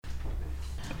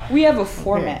We have a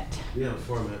format. We have a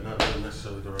format, not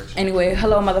necessarily direction. Anyway,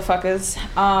 hello, motherfuckers.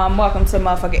 Welcome to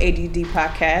motherfucking ADD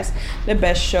podcast, the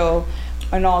best show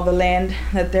in all the land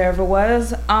that there ever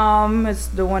was. It's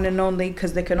the one and only,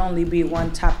 because there can only be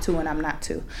one top two, and I'm not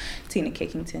two. Tina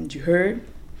Cakington, you heard?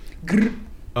 Grr.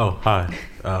 Oh, hi.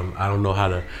 I don't know how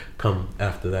to come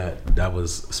after that. That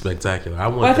was spectacular. I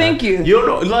want well, that. Thank you. You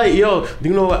know, like, yo,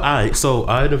 you know what? I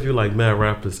interview like mad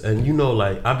rappers, and you know,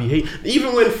 like, I be hate.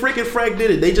 Even when freaking Frank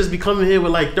did it, they just be coming here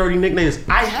with like 30 nicknames.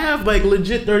 I have like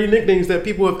legit 30 nicknames that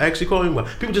people have actually called me by.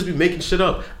 People just be making shit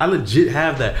up. I legit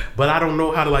have that, but I don't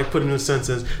know how to like put it in a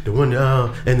sentence. The one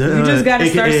and the you just gotta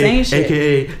AKA, start saying shit.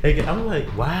 AKA. I'm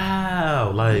like,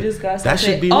 wow, like you just gotta that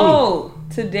should be me. Oh,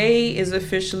 today is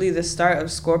officially the start of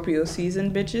Scorpio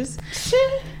season, bitches.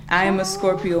 I am a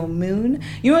Scorpio moon.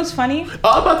 You know what's funny? Oh,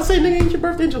 I'm about to say, nigga, ain't your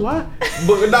birthday in July?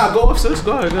 But nah, go up, sis.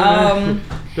 Go ahead.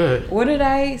 Go ahead. What did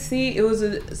I see? It was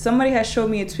somebody had showed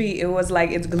me a tweet. It was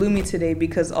like, it's gloomy today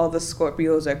because all the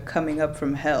Scorpios are coming up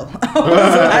from hell. I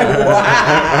was like,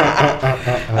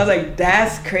 wow. I was like,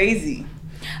 that's crazy.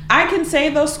 I can say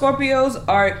those Scorpios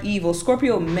are evil.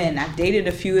 Scorpio men. I dated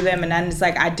a few of them, and I'm just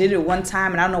like, I did it one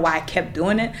time, and I don't know why I kept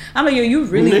doing it. I'm like, yo, you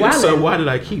really wild. So why did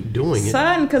I keep doing it?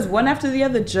 Son, because one after the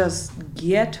other, just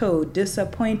ghetto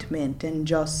disappointment and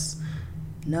just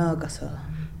nagasa.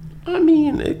 I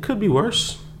mean, it could be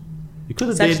worse. You could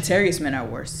have Sagittarius men are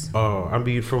worse. Oh, I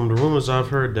mean, from the rumors I've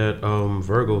heard that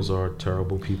Virgos are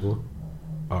terrible people.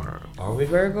 Are we?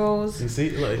 Virgos. You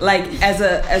see, like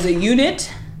as a unit.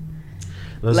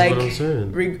 That's like, what I'm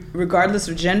saying. Regardless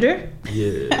of gender?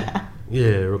 Yeah.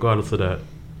 Yeah, regardless of that.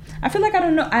 I feel like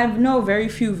I know very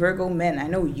few Virgo men. I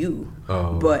know you.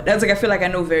 Oh. But that's like, I feel like I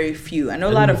know very few. I know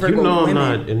a lot of Virgo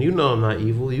women. And you know I'm not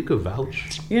evil. You could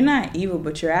vouch. You're not evil,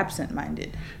 but you're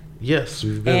absent-minded. Yes,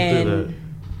 we've been through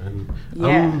that. And yeah.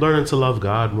 I'm learning to love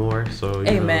God more. So,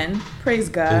 amen. Praise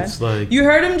God. It's like, you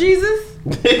heard him, Jesus?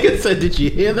 Nigga said, did you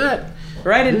hear that?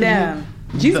 Write it down.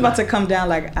 Jesus about to come down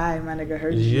like, my nigga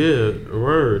heard you. Yeah,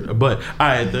 word. But, all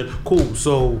right, then, cool.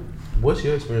 So, what's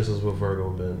your experiences with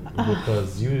Virgo men?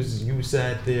 Because you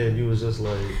sat there and you was just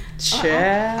like...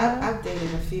 I've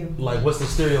dated a few. Like, what's the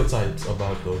stereotypes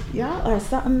about those? Y'all are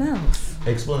something else.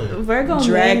 Explain. Virgo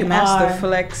Drag men master are...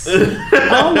 flex.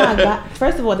 Oh my God.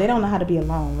 First of all, they don't know how to be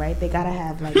alone, right? They gotta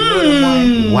have like more than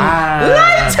one. Wow.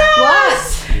 Lie to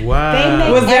us!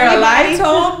 Wow. Was there a lie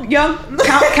told, young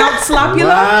Count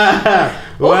Slopula?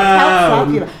 Wow. Count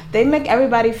Slopula. They make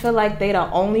everybody feel like they the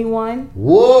only one.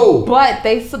 Whoa. But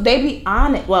they be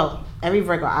honest. Well, every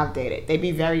Virgo I've dated, they be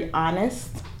very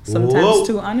honest. Sometimes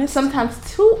too honest. Sometimes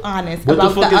too honest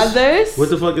about the others.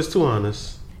 What the fuck is too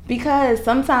honest? Because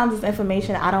sometimes it's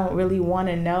information I don't really want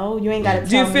to know. You ain't got to tell me.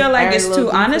 Do you feel like it's too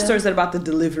honest, detail. or is it about the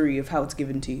delivery of how it's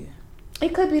given to you?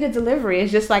 It could be the delivery.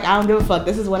 It's just like, I don't give a fuck.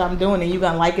 This is what I'm doing, and you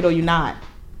gonna like it or you not.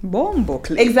 Bombo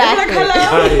clip. Exactly. Like,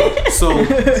 hello. Right, so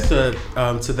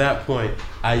to that point,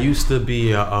 I used to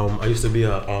be a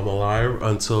liar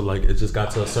until like it just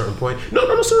got to a certain point.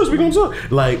 No, serious. We gonna talk.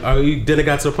 Like then it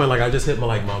got to a point like I just hit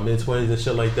my mid-20s and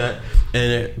shit like that,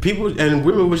 and people and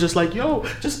women was just like, yo,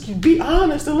 just be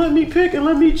honest and let me pick and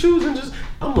let me choose and just.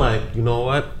 I'm like, you know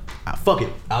what? Fuck it.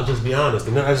 I'll just be honest,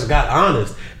 and then I just got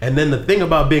honest. And then the thing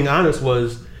about being honest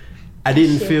was. I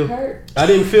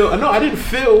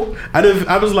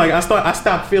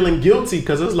stopped feeling guilty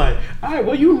because it was like, all right,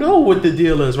 well, you know what the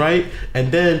deal is, right?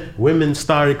 And then women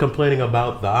started complaining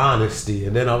about the honesty.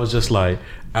 And then I was just like,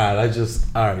 all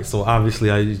right, so obviously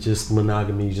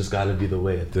monogamy just got to be the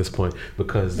way at this point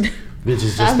because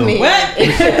bitches just don't.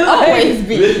 It should always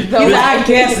be. I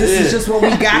guess this is just what we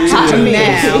got to do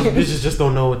now. Bitches just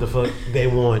don't know what the fuck they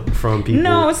want from people.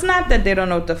 No, it's not that they don't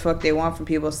know what the fuck they want from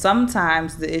people.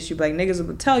 Sometimes the issue, like niggas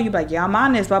will tell you, like, yeah, I'm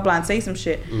honest, blah blah, and say some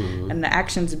shit, and the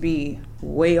actions be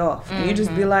way off, and you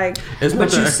just be like,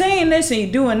 but you saying this and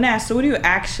you doing that. So what do you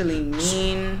actually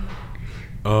mean?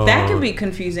 That can be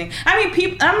confusing. I mean,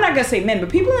 people. I'm not gonna say men, but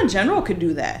people in general could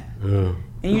do that, and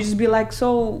you just be like,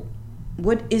 so.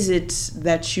 What is it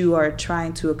that you are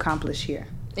trying to accomplish here?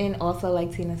 And also,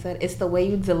 like Tina said, it's the way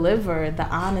you deliver the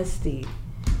honesty,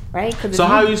 right? So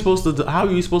how are you supposed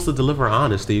to deliver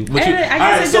honesty? I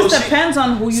guess it just depends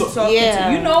on who you talking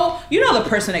to. You know the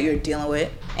person that you're dealing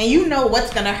with, and you know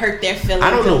what's gonna hurt their feelings. I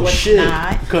don't know shit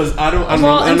because I'm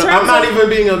not even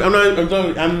being.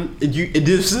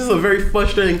 This is a very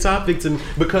frustrating topic to me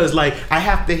because like I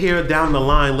have to hear down the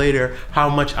line later how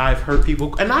much I've hurt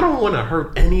people, and I don't want to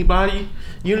hurt anybody.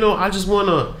 You know, I just want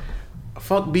to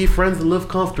be friends and live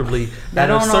comfortably. That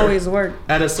don't always work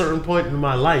at a certain point in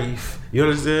my life. You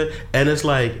understand? And it's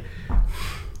like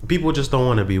people just don't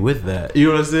want to be with that. You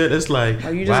know what I'm saying? It's like,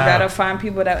 you just gotta find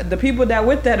people that the people that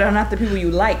with that are not the people you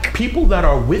like. People that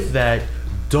are with that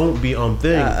don't be ugly.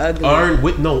 People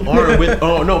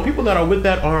that are with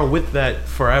that aren't with that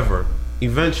forever.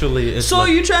 Eventually, it's so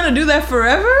you trying to do that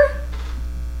forever?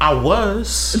 I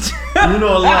was,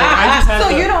 I just had so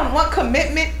you don't want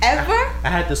commitment ever? I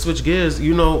had to switch gears,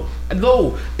 No,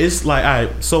 it's like, all right.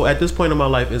 So at this point in my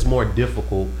life, it's more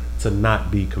difficult to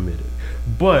not be committed.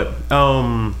 But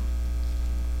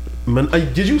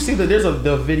did you see that there's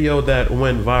the video that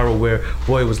went viral where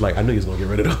Boy was like, I knew he was gonna get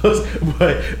rid of us,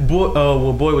 but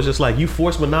when Boy was just like, you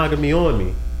forced monogamy on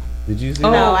me. Did you see that?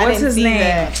 No, what's his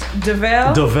name?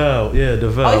 DeVale? DeVale, yeah,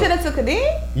 DeVale. Oh, you said it's a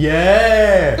Kadeem?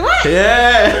 Yeah. What?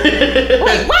 Yeah.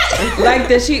 Wait, what? Like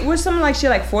that she was something like she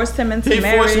like forced him into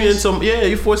marriage. He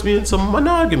forced me into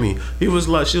monogamy. She was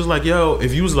like, yo,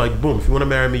 if you was like, boom, if you want to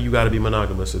marry me, you got to be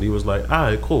monogamous. And he was like, all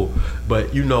right, cool.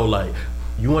 But you want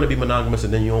to be monogamous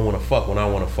and then you don't want to fuck when I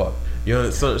want to fuck.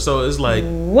 So it's like,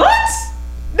 what?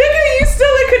 Nigga, you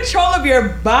still in control of your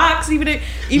box, even if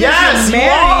yes, you're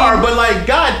married. You are, but like,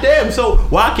 goddamn. So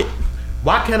why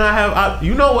can't I have?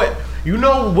 You know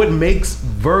what makes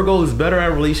Virgos better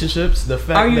at relationships? The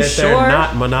fact that they're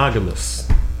not monogamous.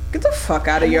 Get the fuck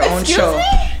out of your own show. Me?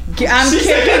 I'm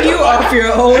kicking you off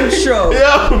your own show.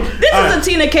 This is a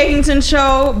Tina Cakington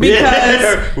show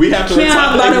because we have to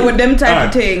can't bother with them type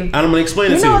of thing. And I'm gonna explain it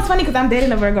to you. You know what's funny? Because I'm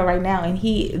dating a Virgo right now, and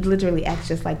he literally acts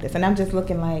just like this, and I'm just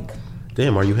looking like.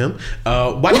 Damn, are you him?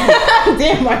 Why do you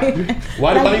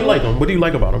like him? What do you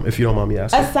like about him, if you don't mind me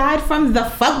asking? Aside from the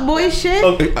fuckboy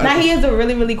shit, now he is a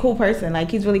really, really cool person.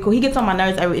 Like, he's really cool. He gets on my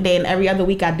nerves every day, and every other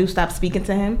week I do stop speaking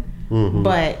to him. Mm-hmm.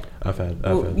 But I've had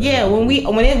when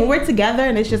we're together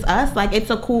and it's just us, like, it's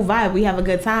a cool vibe. We have a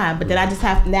good time. But then I just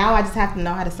have to know how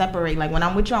to separate. Like, when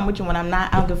I'm with you, I'm with you. When I'm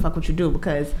not, I don't give a fuck what you do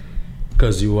because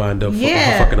you wind up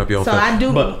fucking up your own so family. I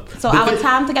do. Our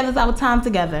time together is our time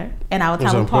together, and our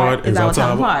time apart is our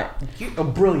time apart.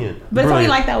 Brilliant. But it's only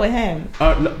like that with him.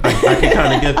 No, I can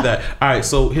kind of get that. All right,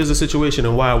 so here's the situation,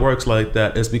 and why it works like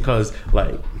that is because,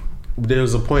 like, there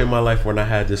was a point in my life when I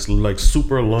had this, like,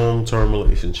 super long-term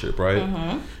relationship, right?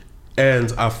 Mm-hmm.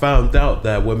 And I found out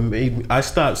that what made me, I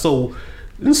stopped, so...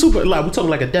 Super, like, we're talking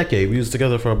like a decade. We was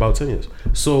together for about 10 years.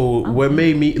 So what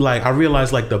made me, like, I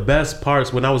realized, like, the best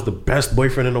parts when I was the best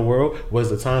boyfriend in the world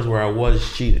was the times where I was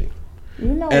cheating. You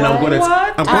know and what?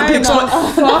 I'm going to explain.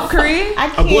 Fuckery.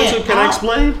 Can I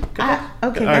explain?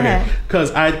 Okay, go ahead.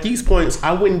 Because at these points,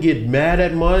 I wouldn't get mad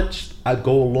at much. I'd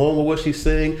go along with what she's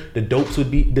saying. The dates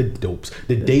would be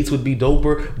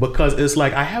doper because it's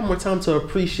like I have more time to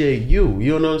appreciate you.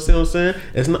 You know what I'm saying?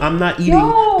 I'm not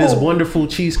eating this wonderful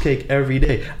cheesecake every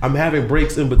day. I'm having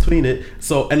breaks in between it.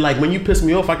 So, and like when you piss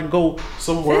me off, I can go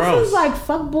somewhere else. This is like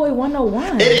fuckboy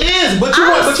 101. It is, but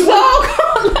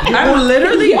I'm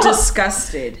literally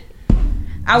disgusted.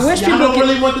 I wish people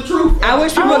really want the truth. I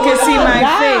wish people could see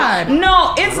my face.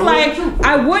 No, it's like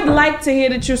I would like to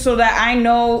hear the truth so that I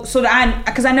know,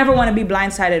 because I never want to be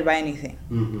blindsided by anything.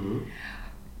 Mm-hmm.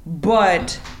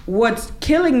 But what's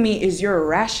killing me is your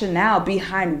rationale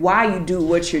behind why you do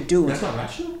what you're doing. That's not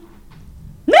rational.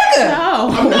 Nigga, no.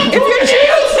 If you're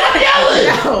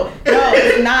cheating, no,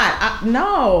 it's not.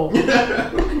 No.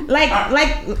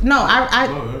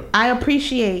 I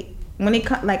appreciate when it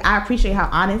comes. Like, I appreciate how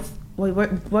honest. Wait,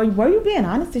 were you being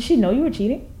honest? Did she know you were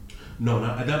cheating? No,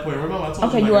 not at that point. Remember, I told you.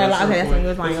 Okay, you were lying. Okay, that's when you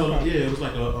was lying. Okay. Yeah, it was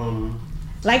like a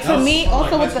Like for me,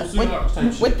 also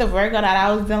with the Virgo that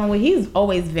I was dealing with, he's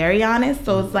always very honest.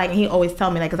 So it's like he always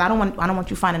tell me like, because I don't want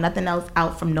you finding nothing else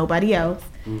out from nobody else.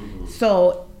 Mm-hmm.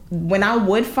 So when I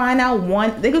would find out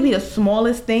it could be the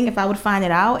smallest thing. If I would find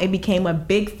it out, it became a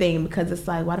big thing because it's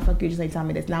like, why the fuck you just ain't tell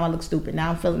me this? Now I look stupid.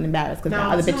 Now I'm feeling embarrassed because now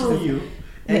other bitches.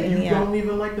 And you don't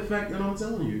even like the fact that I'm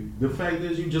telling you. The fact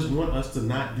is you just want us to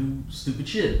not do stupid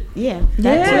shit. Yeah,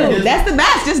 that too. That's the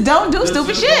best. Just don't do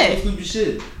stupid shit. Don't do stupid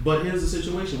shit. But here's the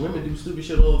situation. Women do stupid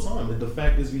shit all the time. And the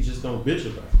fact is we just don't bitch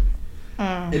about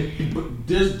it. But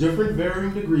there's different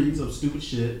varying degrees of stupid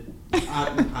shit.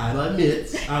 I'll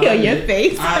admit. Your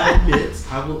face.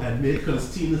 I will admit,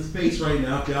 because Tina's face right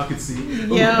now, if y'all can see.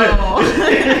 Yo.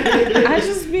 I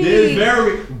just be...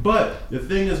 But the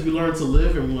thing is, we learn to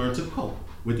live and we learn to cope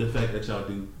with the fact that y'all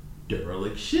do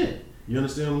derelict shit. You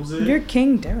understand what I'm saying? You're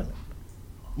king derelict.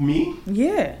 Me?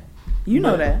 Yeah. You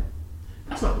know that.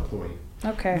 That's not the point.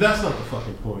 Okay. That's not the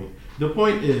fucking point. The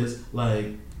point is, like,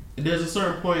 there's a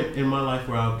certain point in my life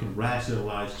where I can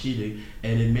rationalize cheating,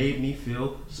 and it made me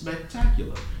feel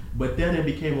spectacular. But then it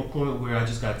became a point where I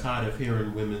just got tired of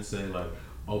hearing women say, like,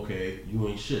 okay, you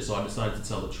ain't shit, so I decided to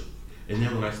tell the truth. And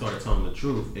then when I started telling the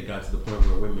truth, it got to the point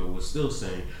where women were still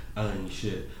saying I ain't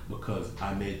shit because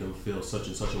I made them feel such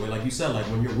and such a way. Like you said, like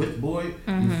when you're with boy,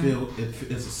 you feel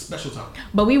it's a special time.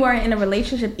 But we weren't in a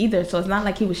relationship either, so it's not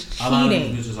like he was cheating. A lot of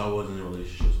these bitches I wasn't in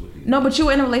relationships with either. No, but you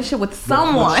were in a relationship with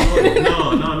someone.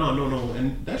 No.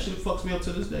 And that shit fucks me up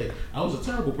to this day. I was a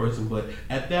terrible person, but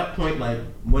at that point, like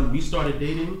when we started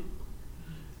dating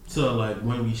to like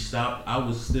when we stopped, I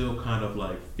was still kind of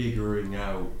like figuring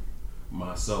out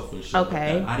myself and shit.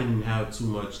 Okay. Like that. I didn't have too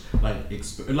much like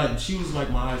like she was like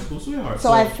my high school sweetheart.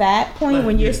 So at that point, like,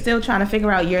 when you're still trying to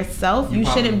figure out yourself, you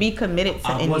shouldn't be committed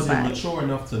to anybody. I wasn't mature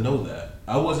enough to know that.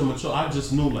 I wasn't mature. I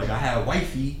just knew like I had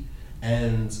wifey,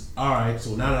 and all right.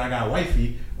 So now that I got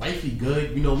wifey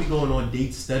good. You know, we going on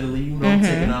dates steadily. You know,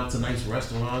 taking out to nice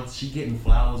restaurants. She getting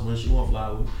flowers when she want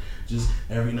flowers. Just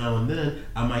every now and then,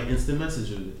 I might instant message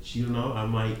her. You know, I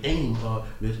might aim.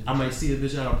 I might see a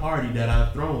bitch at a party that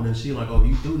I've thrown, and she like, "Oh,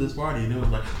 you threw this party," and it was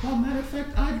like, "Well, matter of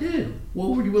fact, I did. What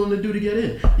were you willing to do to get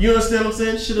in?" You understand what I'm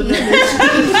saying? Should have done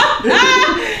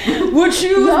what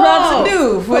you was about to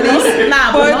do for this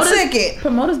for a ticket?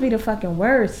 Promoters be the fucking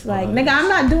worst. Like, nigga, I'm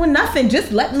not doing nothing.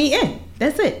 Just let me in.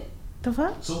 That's it. The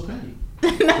fuck? So pay.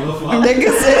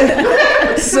 Nigga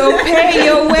said, so pay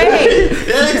your way.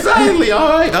 Yeah, exactly. All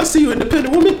right, I'll see you,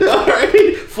 independent woman. All right,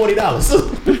 $40.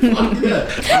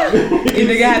 You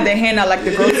nigga had their hand out like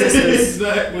the Gross Sisters.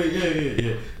 Exactly.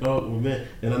 Yeah. Oh man,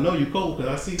 and I know you cold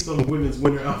because I see some women's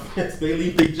winter outfits. They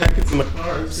leave their jackets in the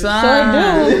car and shit. Sure do.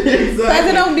 Exactly. Because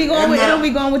it don't be going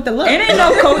with the look. It ain't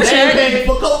no coat check. They paying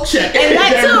for coat check. And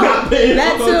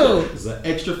that too. It's an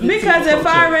extra $15 because if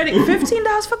I already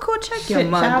 $15 for coat check, your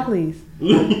money. Child, please.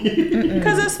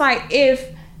 Because it's like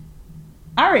if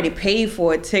I already paid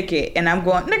for a ticket and I'm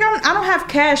going, nigga, I don't have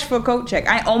cash for a coat check.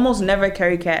 I almost never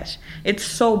carry cash. It's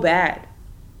so bad.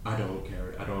 I don't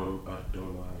carry. I don't know how to carry.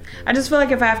 I just feel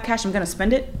like if I have cash, I'm gonna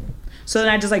spend it. So then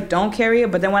I just like don't carry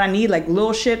it. But then when I need like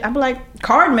little shit, I'm like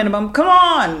card minimum. Come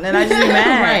on, and I just be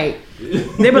mad. Right.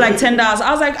 They be like $10.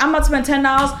 I was like, I'm about to spend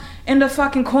 $10 in the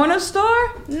fucking corner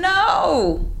store.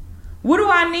 No. What do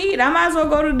I need? I might as well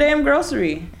go to the damn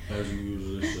grocery. As you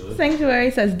usually should. Sanctuary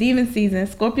says demon season.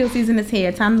 Scorpio season is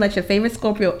here. Time to let your favorite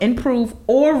Scorpio improve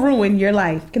or ruin your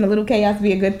life. Can a little chaos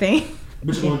be a good thing?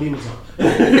 But you want demons on?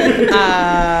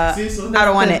 I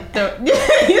don't want it.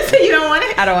 You say you don't want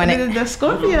it? I don't want it. The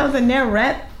Scorpios and their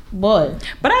rep, boy.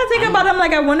 But I think about them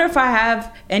like I wonder if I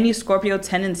have any Scorpio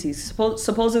tendencies.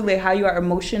 Supposedly how you are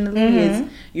emotionally is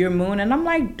your moon. And I'm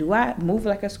like, do I move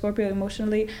like a Scorpio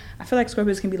emotionally? I feel like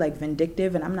Scorpios can be like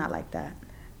vindictive and I'm not like that.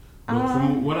 Well,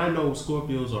 from what I know,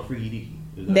 Scorpios are freaky deaky.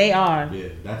 They are. Yeah,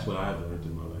 that's what I've learned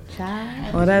in my life.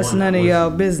 Child. Well, that's none of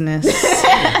y'all business.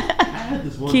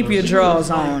 Keep your drawers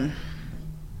on.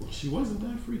 She wasn't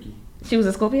that freaky. She was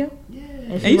a Scorpio? Yeah.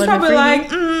 And he's probably like,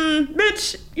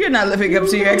 bitch, you're not living up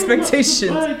to your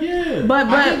expectations. Like, yeah. But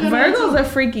Virgos are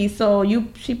freaky, so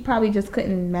she probably just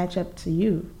couldn't match up to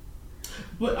you.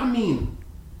 But I mean,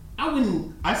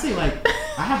 I say like,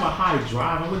 I have a high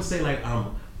drive. I wouldn't say like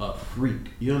I'm a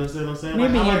freak. You understand what I'm saying?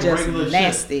 Maybe like, you're like just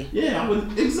nasty. Shit. Yeah, I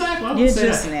wouldn't. Exactly. I you're would say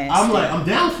just that. nasty. I'm like, I'm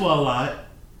down for a lot.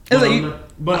 It's But like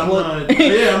I'm not.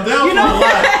 Yeah, I'm down for a lot.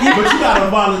 But you gotta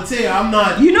volunteer. I'm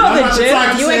not. You know I'm the not gym.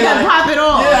 You ain't gonna pop it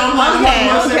off. Yeah, I'm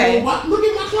not. Okay. Say, well, look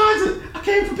at my closet. I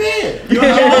came prepared. You know,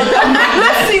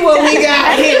 let's see what we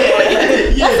got here.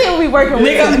 Let's see what we working with.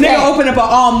 Nigga open up an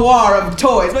armoire of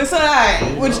toys. But it's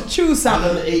alright. Would you choose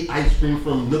something? I done ate ice cream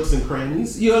from nooks and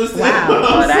crannies. You understand? Wow.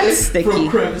 Oh, that's sticky. From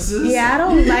crevices. Yeah, I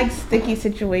don't like sticky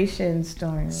situations,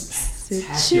 Storm.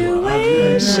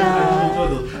 Situation.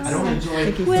 I don't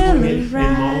enjoy doing it in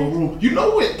my own room. You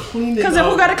know what? Clean it up. Because then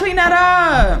who got to clean that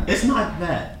up? It's not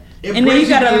that. And then you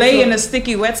gotta lay in a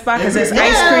sticky wet spot because there's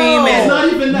ice cream and not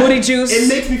even that. booty juice. It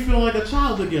makes me feel like a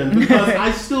child again because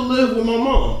I still live with my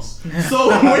moms. So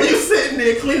when you're sitting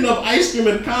there cleaning up ice cream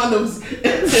and condoms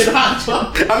and hot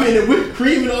chocolate, and whipped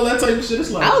cream and all that type of shit, it's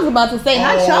like I was about to say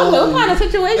hot chocolate. What kind of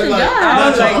situation, like,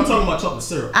 God? I'm talking about chocolate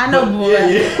syrup. I know, boy.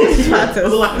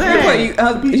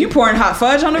 You pouring hot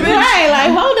fudge on the bitch? Right,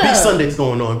 like hold up. Big Sundays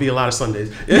going on. Be a lot of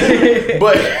Sundays.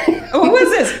 But what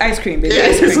is this? Ice cream, baby.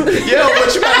 Ice cream. But you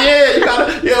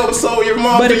gotta. So your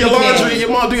mom do your laundry. Your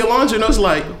mom do your laundry, and I was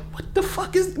like, what the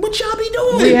fuck is what y'all be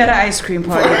doing? We had an ice cream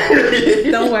party.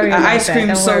 Don't worry about ice cream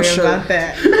that. social. Don't worry about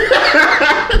that.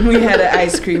 We had an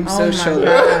ice cream social,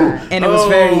 and it was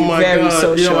very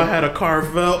social. Yo, I had a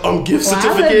Carvel gift certificate.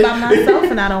 I live by myself,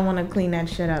 and I don't want to clean that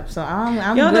shit up. So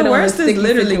I'm good. The worst on is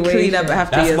literally clean up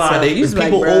after That's yourself. That's why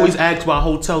people always ask why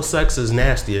hotel sex is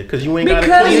nastier because you ain't gotta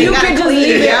clean it. Because you can just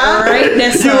leave it right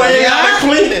there. You ain't gotta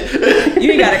clean it.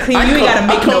 You ain't gotta gotta clean. You ain't gotta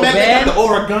make no bed. The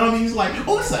origami's like,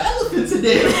 oh, it's an elephant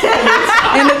today.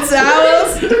 And the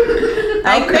towels.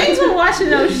 Like, thanks for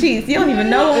washing those sheets. You don't even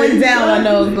know what went down on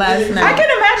those last night. I can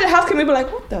imagine house cleaning be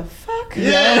like, what the fuck?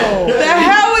 Yeah. The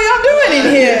hell are y'all doing in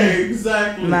here? Yeah,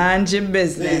 exactly. Mind your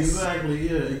business. Exactly.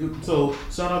 Yeah. So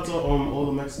shout out to all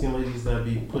the Mexican ladies that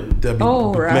be wrapping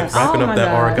up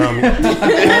that origami,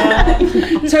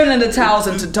 turning the towels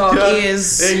into dog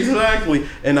ears. Exactly.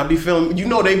 And I be feeling,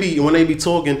 when they be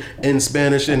talking in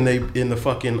Spanish and they in the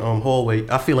fucking hallway,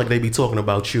 I feel like they be talking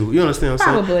about you. You understand what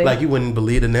I'm saying? Probably. Like you wouldn't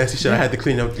believe the nasty shit I had to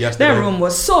clean up yesterday. That room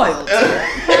was soiled.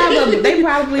 They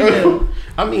probably do.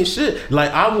 I mean, shit.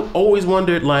 Like I always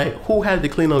wondered, like, who had to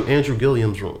clean up Andrew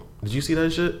Gilliam's room? Did you see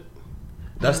that shit?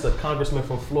 That's the congressman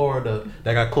from Florida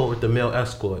that got caught with the male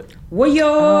escort. Well, yo.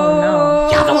 Oh, no.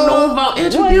 Y'all don't know about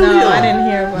Andrew Gilliam? No, I didn't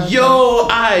hear about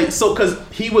that. So, because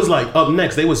he was, like, up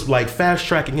next. They was, like,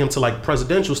 fast-tracking him to, like,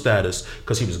 presidential status.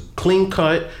 Because he was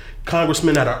clean-cut,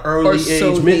 congressman at an early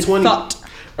age, mid-20s.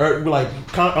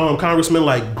 Congressman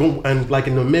like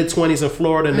in the mid-20s in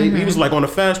Florida. And he was, like, on a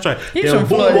fast track. He's from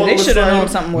Florida. They should have known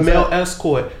something was male up.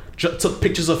 Escort. Took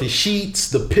pictures of his sheets,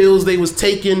 the pills they was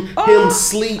taking, him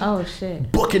sleep,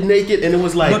 bucket naked, and it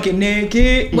was like bucket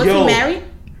naked. Was he married?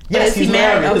 Yes, he's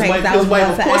married. Okay, his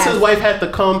wife. Of course, his wife had to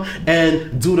come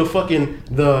and do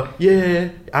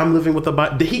I'm living with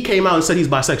a he came out and said he's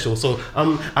bisexual. So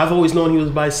I've always known he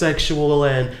was bisexual,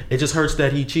 and it just hurts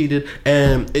that he cheated,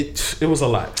 and it was a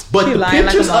lot. But the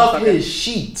pictures of his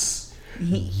sheets,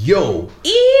 yo,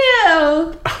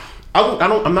 ew. I'm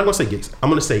not gonna say gays. I'm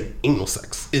gonna say anal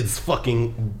sex. It's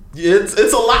fucking. It's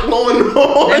a lot going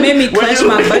on. That made me clench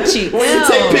my butt cheeks. When you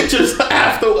take pictures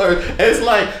afterward, it's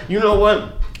like, you know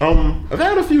what? I've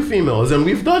had a few females and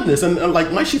we've done this, and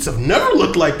like my sheets have never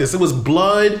looked like this. It was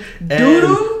blood and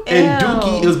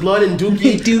dookie. It was blood and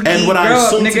dookie, and what I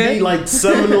assumed to be like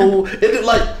seminal. It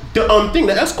like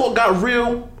the escort got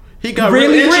real. He got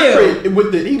really intricate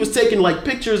with it. He was taking like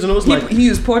pictures, and it was he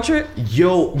used portrait.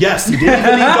 Yo, yes, he did.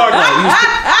 Even dark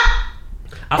light.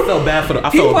 I felt bad for the.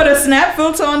 He put a snap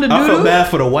filter on the doodle. I felt bad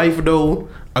for the wife though,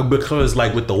 because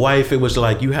like with the wife, it was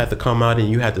like you had to come out and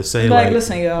you had to say like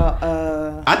listen,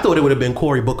 y'all. I thought it would have been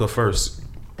Cory Booker first.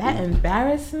 That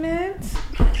embarrassment.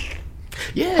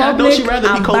 Yeah, public I know she'd rather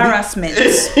be embarrassment.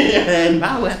 That's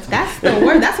the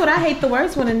worst. That's what I hate the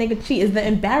worst when a nigga cheat is the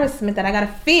embarrassment that I gotta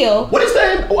feel. What is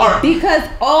that? Because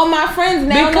all my friends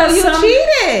now know you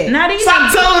cheated. Not even.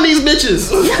 Stop telling these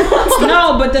bitches.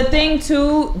 No, but the thing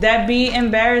too that be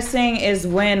embarrassing is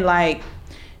when like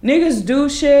niggas do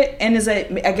shit and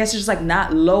I guess it's just like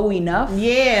not low enough.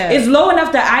 Yeah. It's low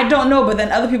enough that I don't know, but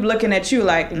then other people looking at you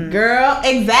like, girl,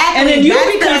 exactly. And then you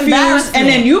be confused and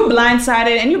then you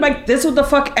blindsided and you're like, this is what the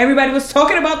fuck everybody was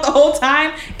talking about the whole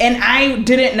time and I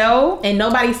didn't know. And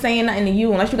nobody's saying nothing to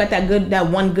you unless you got that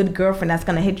one good girlfriend that's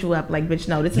gonna hit you up like, bitch,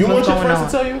 no, this is what's going on. You want your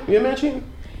friends to tell you your man cheating?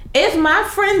 If my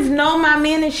friends know my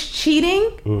man is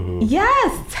cheating,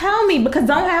 yes, tell me, because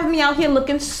don't have me out here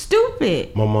looking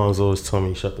stupid. My mom's always telling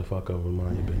me, shut the fuck up and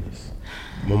mind your business.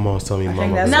 My mom's telling me,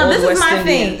 now this is my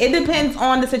thing. It depends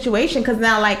on the situation, because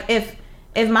now, like, if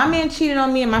my man cheated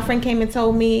on me and my friend came and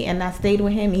told me and I stayed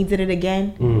with him, he did it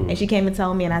again, and she came and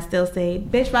told me and I still stayed,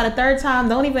 bitch, by the third time,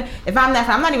 don't even, if I'm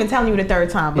not even telling you the third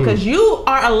time, because you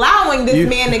are allowing this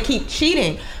man to keep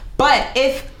cheating. But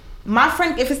if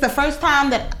it's the first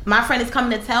time that my friend is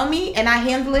coming to tell me and I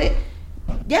handle it,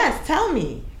 yes, tell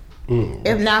me.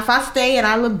 If I stay and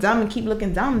I look dumb and keep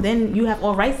looking dumb, then you have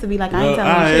all rights to be like, I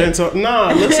ain't telling you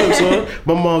shit. Listen, son.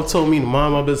 My mom told me to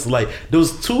mind my business. Like,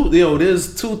 there's two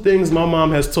things my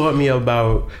mom has taught me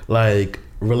about, like,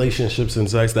 relationships and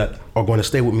sex that are going to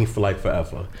stay with me for, like,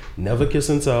 forever. Never kiss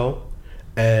and tell.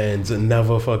 And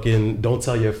never don't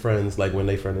tell your friends like when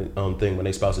they when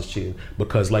they spouse is cheating,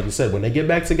 because like you said, when they get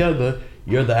back together,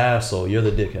 you're the asshole, you're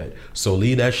the dickhead. So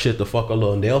leave that shit the fuck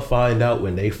alone. They'll find out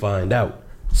when they find out.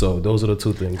 So those are the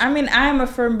two things. I mean, I am a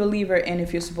firm believer in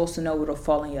if you're supposed to know, it'll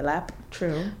fall in your lap.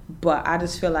 True. But I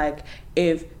just feel like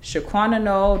if Shaquana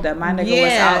know that my nigga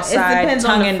was outside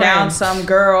tonguing down some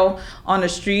girl on the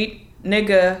street,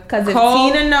 nigga, because if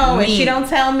Tina know and she don't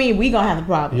tell me, we gonna have a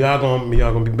problem. Y'all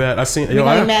gonna be bad. I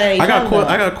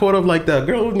got caught up like that.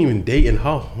 Girl wasn't even dating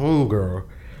her homegirl.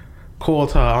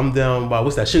 Called her. I'm down by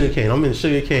what's that? Sugarcane. I'm in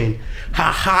Sugarcane.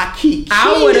 Key.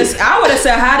 I would have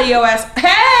said hi to your ass.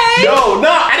 Hey. Yo,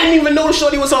 I didn't even know the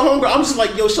shorty was her homegirl. I'm just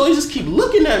like, yo, shorty just keep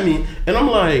looking at me, and I'm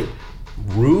like,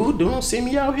 rude. Don't see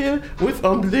me out here with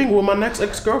my next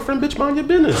ex-girlfriend. Bitch, mind your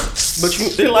business.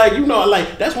 But they're like,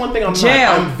 like that's one thing I'm not.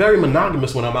 I'm very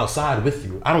monogamous when I'm outside with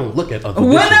you. I don't look at other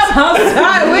bitches. When I'm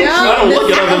outside with you, I don't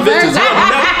look at other bitches.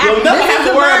 You'll never have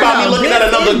to worry about me looking at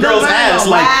another girl's ass.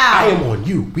 Like, I am on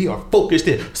you. We are focused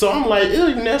here. So I'm like, ew,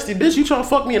 you nasty bitch. You trying to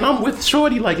fuck me and I'm with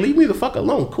shorty. Like, leave me the fuck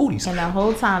alone. Cooties. And the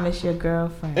whole time it's your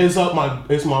girlfriend. It's my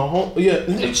home.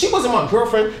 Yeah, she wasn't my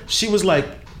girlfriend. She was like,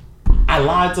 I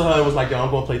lied to her and was like, yo,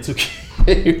 I'm gonna play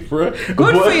 2K, bro.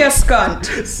 Good for your scunt.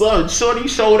 So shorty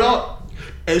showed up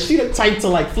and she the type to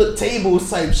like flip tables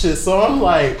type shit. So I'm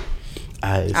like,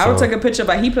 I would take a picture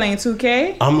by he playing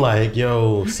 2K. I'm like,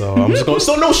 yo, so I'm just going.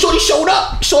 So no, shorty showed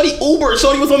up. Shorty Uber.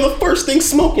 Shorty was on the first thing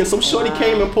smoking. So shorty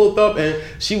came and pulled up and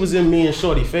she was in me and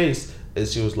shorty face and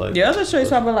she was like, the other shorty's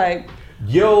probably like,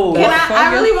 yo,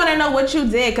 I really want to know what you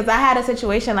did because I had a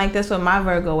situation like this with my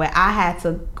Virgo where I had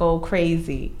to go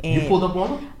crazy. And you pulled up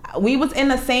on him? We was in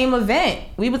the same event.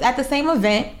 We was at the same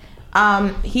event.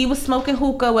 He was smoking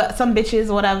hookah with some bitches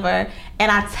or whatever.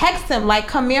 And I text him like,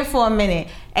 come here for a minute.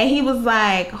 And he was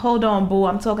like, hold on, boo.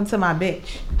 I'm talking to my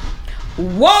bitch.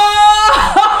 Whoa!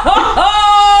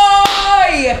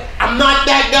 I'm not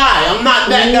that guy. See,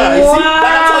 like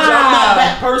I told you, I'm not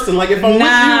that person. Like if I'm with you,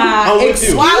 I'm with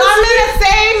you. While I'm in the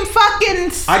same fucking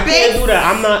space. I can't do that.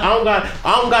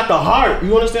 I don't got the heart.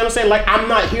 You understand what I'm saying? Like I'm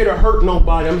not here to hurt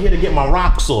nobody. I'm here to get my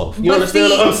rocks off. You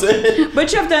understand what I'm saying?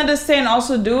 But you have to understand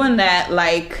also doing that,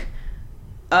 like,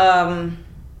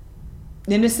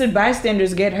 innocent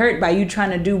bystanders get hurt by you trying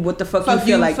to do what the fuck you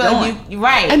feel like doing.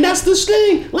 Right. And that's the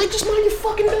thing. Like, just mind your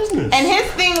fucking business. And his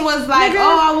thing was like,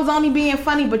 I was only being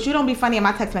funny, but you don't be funny in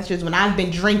my text messages when I've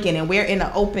been drinking and we're in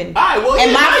the open. All right, well,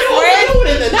 and my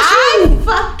friend, I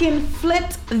fucking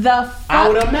flipped the fuck. I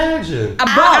would imagine. But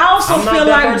I also feel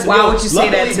like, why would you say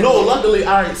that to me? No, luckily,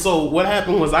 all right, so what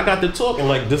happened was I got to talking,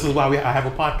 like, this is why I have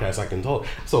a podcast, I can talk.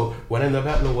 So what ended up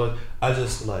happening was, I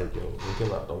just like, yo, don't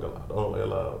get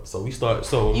loud. So we start.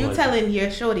 So you like, telling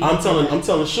your shorty? I'm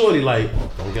telling shorty like,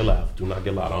 don't get loud. Do not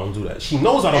get loud. I don't do that. She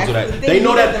knows I don't do that. They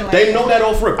know that. They know that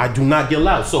off rip. I do not get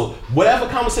loud. So whatever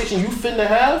conversation you finna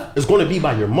have is going to be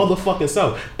by your motherfucking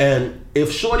self. And if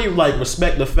shorty like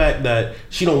respect the fact that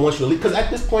she don't want you to leave, because at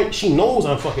this point she knows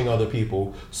I'm fucking other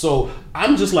people. So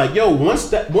I'm just like, yo, once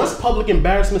public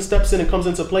embarrassment steps in and comes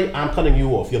into play, I'm cutting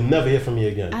you off. You'll never hear from me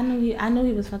again. I knew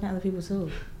he was fucking other people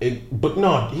too. But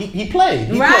no, he played.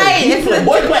 He right. Played.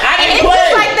 Boy played. I didn't play.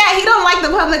 It's like that. He don't like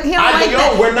the public. He don't like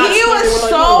that. We're not. He was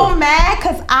so mad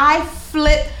because I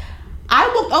flipped. I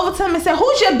walked over to him and said,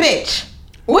 "Who's your bitch?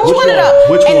 Which one of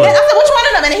them?" Which one? I said, "Which one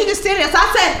of them?" And then he just standing there. So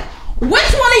I said,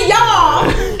 "Which one of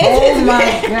y'all is his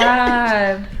bitch?"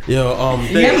 God. Yo,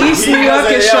 East New York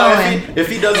is showing. If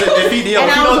he doesn't,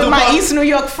 and I was with my East New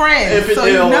York friends.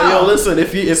 Yo, listen,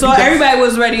 if everybody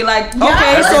was ready, like,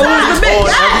 okay, so who's the bitch?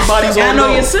 Everybody's on. I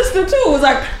know your sister too. It was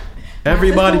like.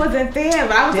 Everybody wasn't there,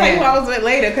 but I will tell you who I was with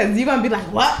later because you're gonna be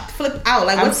like, what? Flip out.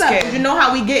 Like, what's up? You know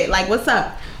how we get. Like, what's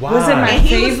up? Wow. Was it my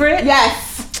favorite?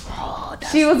 Yes.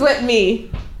 She was with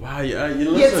me. Wow, you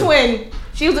listen. Your twin.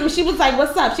 She was like,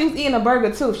 what's up? She was eating a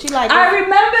burger too. She like, I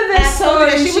remember this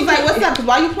story. She was like, what's up?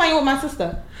 Why you playing with my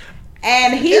sister?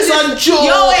 And he it's just, a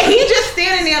joke. and he just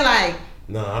standing there like,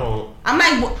 no, I don't. I'm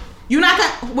like, you not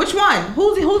gonna, which one?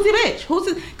 Who's the bitch?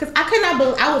 Because I could not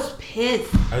believe, I was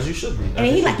pissed. As you should be. And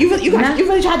he like, you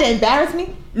really tried to embarrass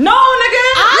me? No, nigga.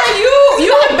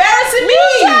 You embarrassing me.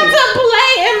 You tried to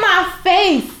play in my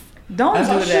face. Don't do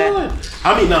that.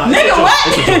 I mean, nah. Nigga, what?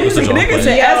 It's a joke. Nigga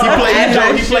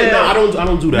said, he played. Nah, I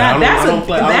don't do that.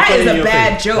 That is a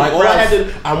bad joke. Like all I had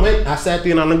to, I sat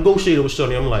there and I negotiated with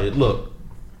Shorty. I'm like, look,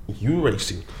 you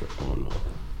racy. Oh no.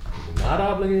 Not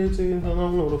obligated to you. I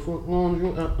don't know the fuck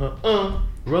wrong.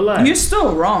 Relax. You're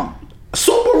still wrong.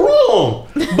 Super wrong.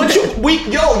 But you're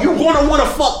gonna wanna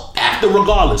fuck after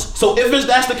regardless. So if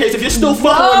that's the case, if you're still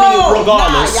fucking with me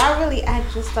regardless, y'all really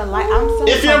act just alike. I'm so.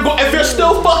 If you're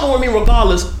still fucking with me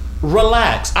regardless,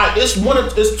 relax.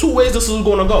 It's two ways this is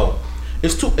gonna go.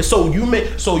 So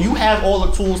you have all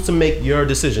the tools to make your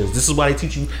decisions. This is why they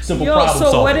teach you simple problem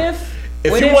solving. So what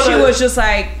if she was just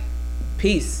like,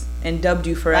 peace, and dubbed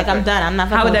you forever? Like, I'm done. I'm not.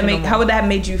 How would that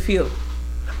made you feel?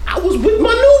 I was with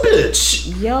my new bitch.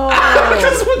 Yo,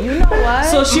 you know what?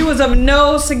 So she was of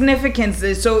no significance.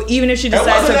 So even if she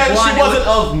decided to go on, she wasn't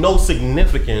of no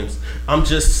significance. I'm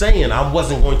just saying I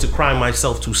wasn't going to cry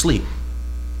myself to sleep.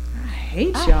 I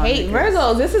hate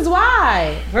Virgos. This is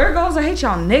why Virgos. I hate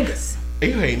y'all niggas.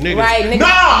 You hate niggas, right? Niggas,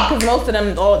 nah, because most of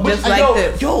them all just like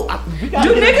this. Do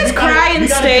niggas cry and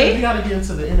stay? We gotta get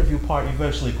into the interview part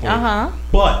eventually, Queen. Uh-huh.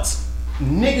 But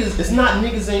niggas, it's not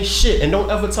niggas ain't shit, and don't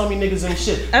ever tell me niggas ain't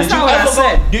shit. That's not what I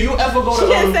said. Do you ever go to? She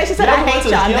didn't say. She said I hate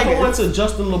y'all niggas. You ever went to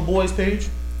Justin LeBoy's page?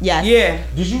 Yes. Yeah.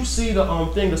 Did you see the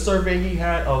the survey he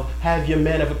had of have your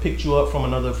man ever picked you up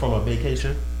from a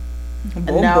vacation?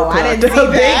 No, I didn't see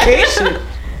that. Vacation.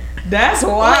 That's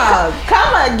wild.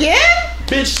 Come again?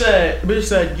 Bitch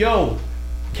said, yo,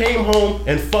 came home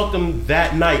and fucked him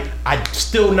that night. I'm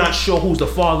still not sure who's the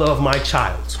father of my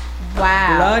child.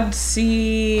 Wow. Blood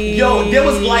seed. Yo, there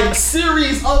was like a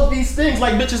series of these things.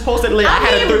 Like bitches posted like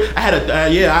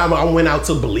I went out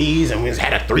to Belize and we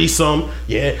had a threesome.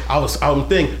 Yeah, I'm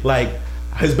thinking like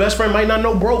his best friend might not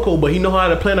know bro code, but he know how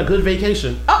to plan a good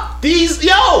vacation.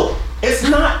 It's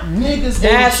not niggas.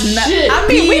 That's shit. I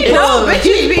mean, we know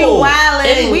bitches be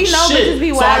wildin'. We know bitches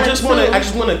be wildin'. So I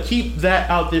just wanna keep that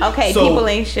out there. Okay, so, people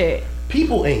ain't shit.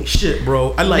 People ain't shit,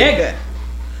 bro. I like nigga.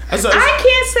 I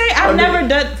can't say I've never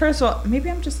done. First of all, maybe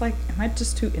I'm just like, am I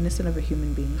just too innocent of a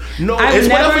human being? No, it's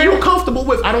whatever you're comfortable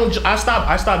with. I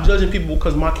stop judging people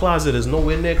because my closet is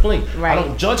nowhere near clean. Right. I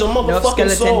don't judge a motherfucking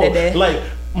soul. Like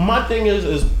my thing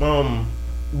is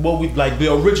what we like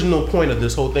the original point of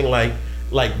this whole thing,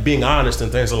 like being honest and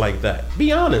things like that.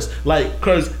 Be honest, like,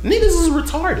 cause niggas is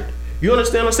retarded. You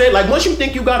understand what I'm saying? Like, once you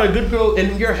think you got a good girl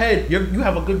in your head, you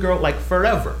have a good girl like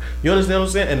forever. You understand what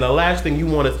I'm saying? And the last thing you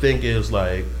want to think is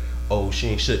like, oh, she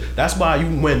ain't shit. That's why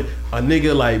when a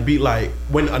nigga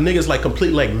when a nigga's like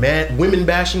complete like mad women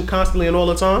bashing constantly and all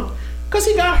the time, cause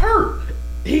he got hurt.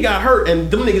 And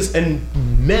them niggas and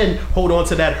men hold on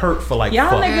to that hurt for like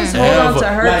y'all niggas hold on to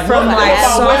hurt from like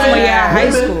sophomore year high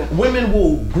school. Women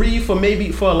will grieve for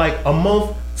like a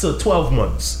month to 12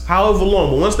 months, however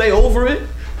long. But once they over it,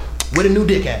 where the new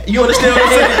dick at? You understand what I'm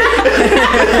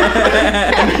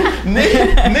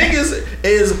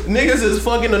saying? niggas is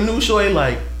fucking a new shorty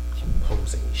like,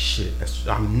 hoes ain't shit.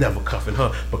 I'm never cuffing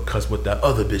her because what that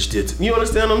other bitch did to me. You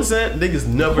understand what I'm saying? Niggas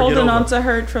never holding get over on to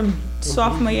hurt from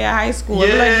sophomore year high school.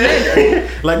 Yeah.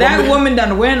 Like that woman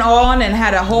done went on and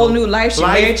had a whole new life. She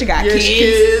married, she got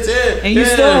kids. And you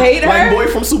still hate her? Like boy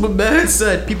from Superbad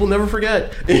said, people never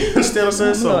forget. You understand what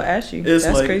I'm saying? So ashy. That's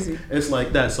like, crazy. It's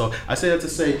like that. So I say that to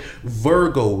say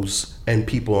Virgos and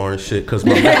people aren't shit because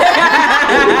my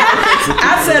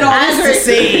I said all this to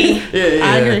say. Yeah.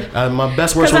 I agree. My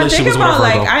best worst relationship was with a Virgo.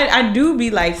 Like I do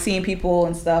be like seeing people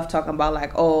and stuff talking about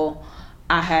like, oh,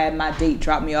 I had my date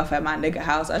drop me off at my nigga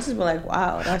house. I just be like,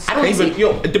 wow, that's crazy.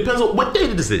 It depends on what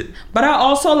date is it. But I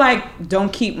also like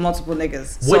don't keep multiple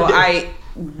niggas. So I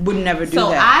would never do that.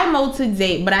 So I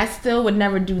multi-date, but I still would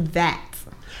never do that.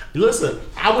 Listen,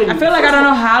 I feel like I don't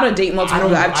know how to date multiple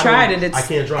people. I've tried it. It's I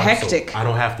can't drive, hectic. So I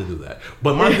don't have to do that.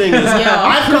 But my thing is,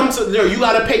 I've come to you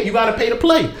gotta pay to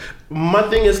play. My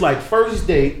thing is like first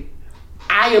date.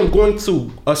 I am going to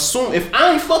assume if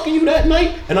I ain't fucking you that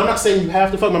night, and I'm not saying you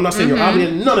have to fuck me, I'm not saying you're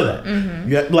obligated, none of that.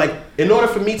 You have, like, in order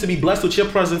for me to be blessed with your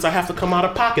presence, I have to come out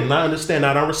of pocket, and I understand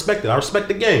that. I respect it. I respect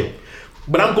the game.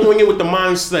 But I'm going in with the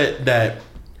mindset that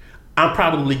I'm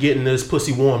probably getting this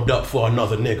pussy warmed up for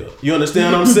another nigga. You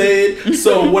understand what I'm saying?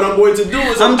 So what I'm going to do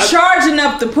is I'm charging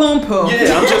up the pum pum.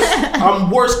 Yeah,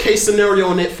 I'm worst case scenario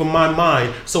in it for my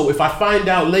mind. So if I find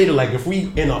out later, like if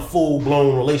we in a full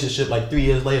blown relationship like 3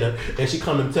 years later, and she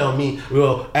come and tell me,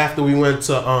 well, after we went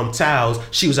to Taos,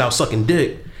 she was out sucking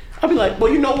dick. I'll be like,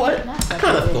 well, you know what? I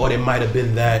kind of thought it might have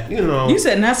been that, you know. You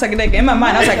said not sucking dick. In my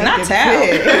mind, I was like, not towel.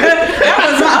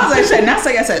 I was like, shit, not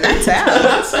sucking. I said, not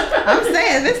towel. I'm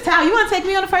saying, this towel. You want to take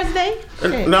me on the first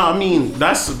date? No, I mean,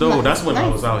 that's when I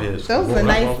was out here. Those are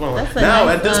nice. Now,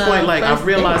 at this point, like, I've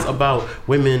realized about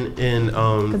women in,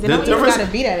 because don't gotta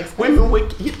be that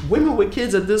expensive. Women with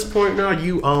kids at this point now,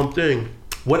 thing.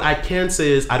 What I can say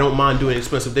is I don't mind doing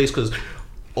expensive dates because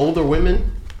older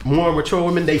women, more mature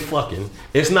women, they fucking.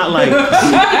 It's not like the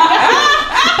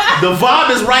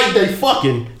vibe is right. They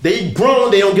fucking. They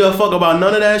grown. They don't give a fuck about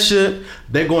none of that shit.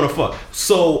 They're gonna fuck.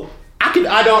 So I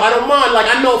don't mind. Like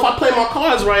I know if I play my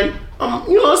cards right,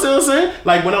 you know what I'm saying?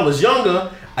 Like when I was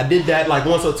younger, I did that like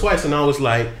once or twice, and I was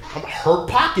like, I'm hurt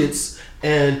pockets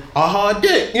and a hard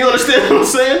dick. You understand what I'm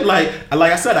saying? Like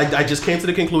I said, I just came to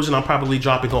the conclusion I'm probably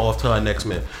dropping her off to her next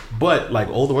man. But like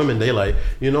older women, they like,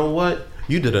 you know what?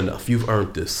 You did enough. You've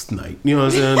earned this night. You know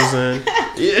what I'm saying?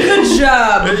 Yeah. Good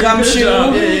job, Gumshoe.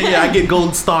 Yeah. I get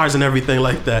golden stars and everything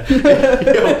like that. Yo, we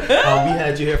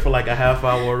had you here for like a half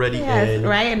hour already. Yes, and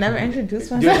right. I never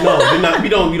introduced myself. No, we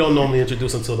don't normally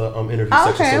introduce until the interview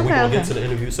section. So we're gonna get to the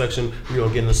interview section. We're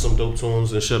gonna get into some dope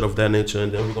tunes and shit of that nature,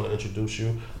 and then we're gonna introduce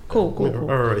you. Cool.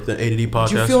 All right, the ADD podcast.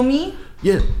 Did you feel me?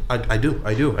 Yeah, I do.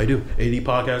 ADD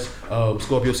podcast,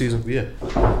 Scorpio season. Yeah.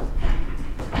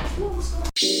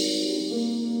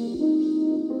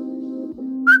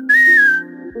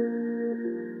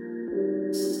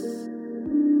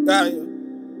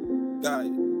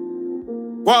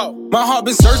 heart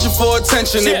been searching for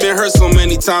attention. It been hurt so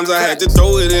many times I had to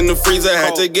throw it in the freezer.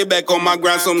 Had to get back on my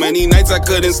grind. So many nights I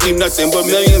couldn't sleep, nothing but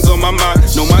millions on my mind.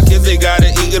 Know my kids, they got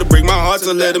it eager to break my heart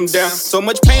to let them down. So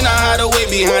much pain I hide away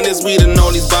behind this weed and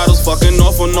all these bottles. Fucking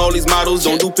off on all these models.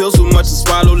 Don't do pills too much to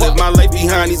swallow. Live my life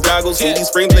behind these goggles. See these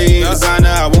frames, they ain't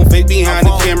designer. I won't fake behind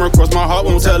the camera. Cross my heart,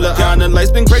 won't tell her honor.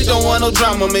 Life's been great, don't want no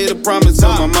drama. Made a promise to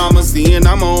my mama. Seeing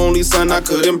I'm my only son, I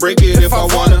couldn't break it if I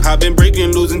wanna. I've been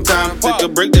breaking, losing time. Took a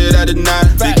break that I denied.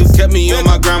 Niggas kept me on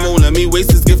my grind, won't let me waste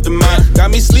this gift of mine.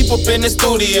 Got me sleep up in the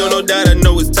studio, no doubt I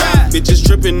know it's time. Bitches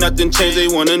tripping, nothing changed, they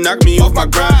wanna knock me off my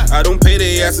grind. I don't pay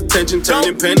their ass attention,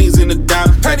 turning pennies into dime.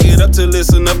 I get up to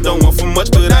listen up, don't want for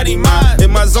much, but I didn't mind.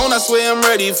 In my zone, I swear I'm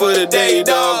ready for the day,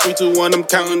 dog. 3, 2, 1, I'm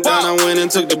counting down. I went and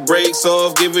took the brakes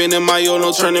off. Giving them my all,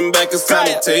 no turning back, it's time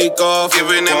to take off.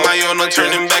 Giving them my all, no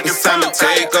turning back, it's time to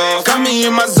take off. Got me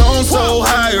in my zone so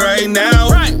high right now.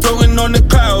 Floating on the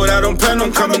cloud, I don't plan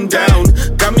on coming down.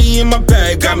 Got me in my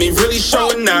bag, got me really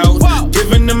showing out.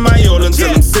 Giving them my all until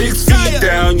I'm 6 feet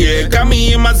down. Yeah, got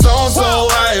me in my zone so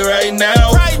high right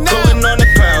now. Floating on the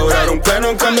cloud, I don't plan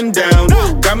on coming down.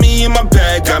 Got me in my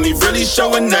bag, got me really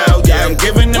showing out. Yeah, I'm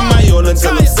giving them my all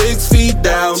until I'm 6 feet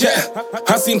down. Yeah,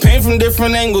 I seen pain from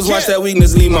different angles. Watch that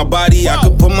weakness leave my body. I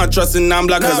could put my trust in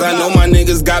non-block, cause I know my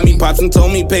niggas got me. Pops and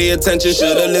told me pay attention,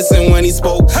 should've listened when he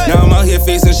spoke. Now I'm out here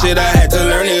facing shit, I had to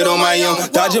learn it on my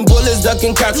own. Dodging bullets,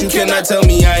 ducking cops, you cannot tell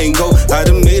me I ain't go. I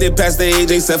done made it past the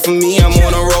age, except for me, I'm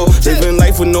on a roll. Living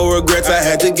life with no regrets, I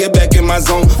had to get back in my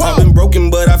zone. I've been broken,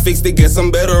 but I fixed it, guess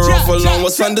I'm better off alone.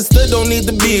 What's understood don't need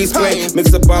to be explained.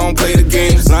 Mix up, I don't play the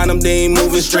game. Line them, they ain't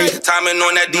moving straight. Timing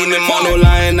on that demon, mono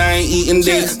lying, I ain't eating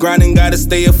days. Grinding, gotta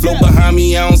stay afloat behind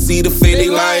me, I don't see the fate. They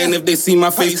lying if they see my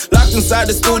face. Locked inside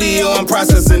the studio, I'm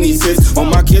processing these hits. On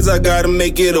my kids, I gotta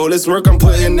make it, all this work I'm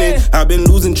putting in. I've been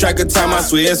losing track of time, I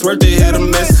swear it's worth it, hit a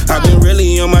mess. I've been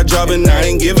really on my job and I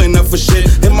ain't giving up for shit.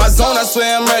 In my zone, I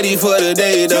swear I'm ready for the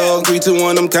day, dog. 3, 2,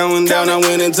 1, I'm counting down, I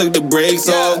went and took the brakes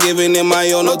off. Giving it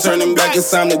my all, no turning back,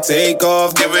 it's time to take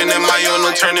off. Giving it my all,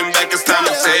 no turning back, it's time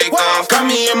to take off. Got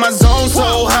me in my zone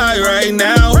so high right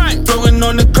now. Floating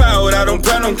on the cloud, I don't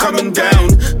plan on coming down.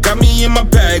 Got me in my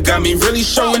bag, got me really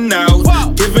showing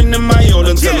out. Giving it my all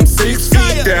until I'm 6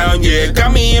 feet down. Yeah,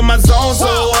 got me in my zone so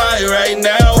high right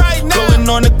now. Floating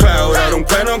on the cloud, I don't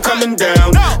plan on coming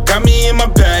down. Got me in my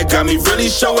bag, got me really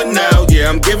showing out. Yeah,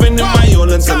 I'm giving it my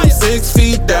all until I'm 6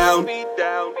 feet down.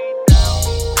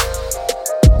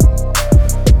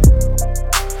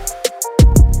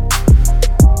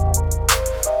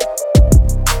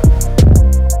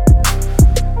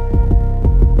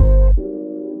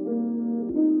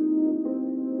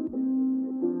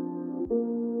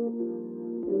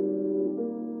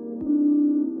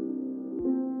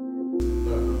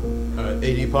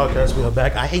 AD podcast, we are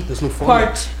back. I hate this new format.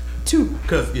 Part 2.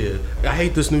 Cause I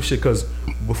hate this new shit. Cause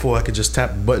before I could just tap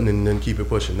the button and then keep it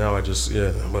pushing. Now I just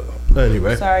But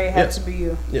anyway, sorry, it had to be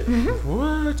you. Yeah.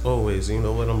 What? Always, you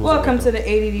know what I'm. Welcome to the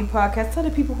ADD podcast. Tell the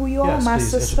people who you are, my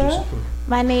sister.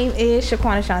 My name is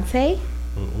Shaquana Shantae,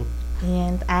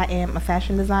 and I am a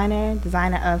fashion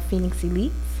designer of Phoenix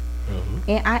Elites.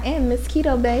 And I am Miss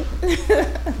Keto Bae.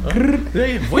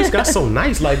 Your voice got so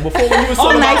nice. Like before when you was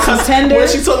talking nice about tender. When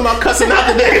she talking about cussing out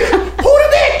the nigga, who the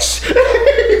bitch?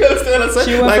 You understand what I'm saying?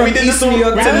 She went like from we did East this New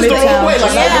York to Midtown. Like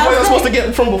Yeah, I was supposed to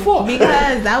get from before.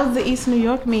 Because that was the East New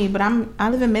York me, but I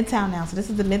live in Midtown now, so this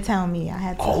is the Midtown me. I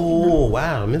had to. Oh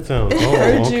wow, Midtown. Oh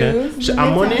Heard okay. you.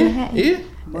 I'm money. Yeah.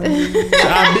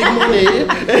 Big money.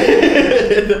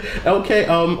 Okay.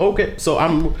 Okay. So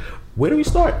where do we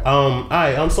start?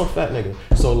 Alright, I'm so fat, nigga.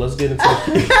 So let's get into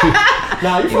it.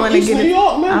 Now you from East New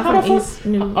York, man. I'm from East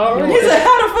New York. All right. He said,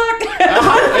 how the fuck?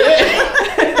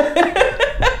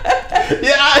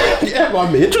 Yeah, well,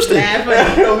 I'm interested.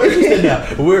 I'm interested now.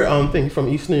 We're thinking from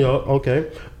East New York.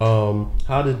 Okay.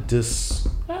 How did this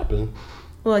happen?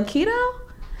 Well, keto.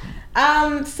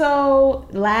 So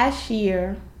last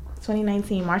year,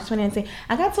 2019, March 2019,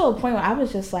 I got to a point where I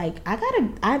was just like, I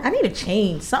need to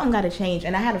change. Something got to change.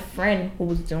 And I had a friend who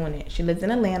was doing it. She lives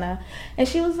in Atlanta, and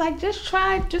she was like, just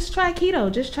try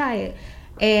keto, just try it.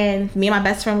 And me and my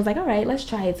best friend was like, all right, let's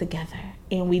try it together.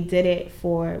 And we did it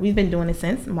we've been doing it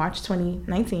since March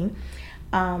 2019.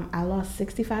 I lost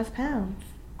 65 pounds.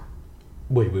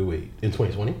 Wait. In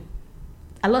 2020?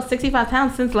 I lost 65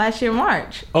 pounds since last year,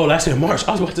 March. Oh, last year, March.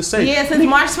 I was about to say. Yeah, since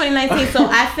March 2019. So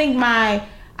I think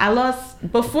I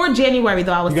lost, before January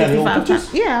though, I was 65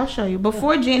 pounds. Yeah, I'll show you.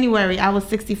 Before January, I was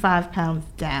 65 pounds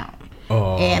down.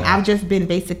 And I've just been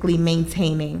basically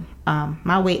maintaining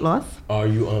my weight loss. Are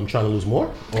you trying to lose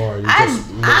more? Or are you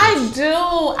I do.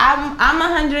 I'm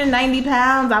 190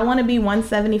 pounds. I want to be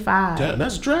 175.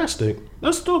 That's drastic.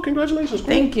 That's still congratulations.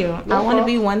 Thank you. I want to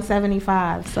be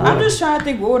 175. So I'm just trying to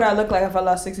think, what would I look like if I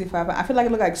lost 65? I feel like I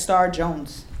look like Star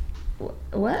Jones.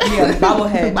 What? Yeah,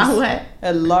 bobblehead. Bobblehead.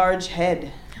 A large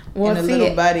head and a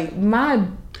little body. My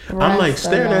I'm like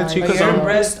staring at you because your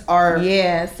breasts are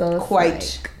so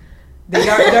quite. They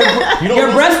are.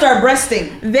 Your breasts are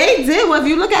breasting. They did. Well, if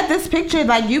you look at this picture,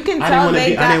 like you can tell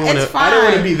they got. It's fine. I didn't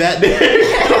want to be that big.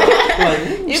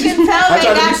 Like, you can tell they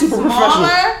got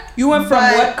smaller. You went from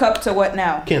what cup to what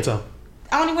now? Can't tell.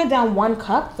 I only went down 1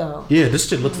 cup though. Yeah, this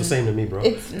shit looks the same to me, bro.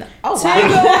 It's wow.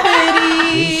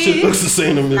 This shit looks the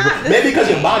same to me, bro. Maybe because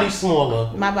your body's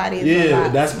smaller. My body is a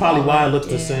lot that's probably why it looks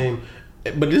the same.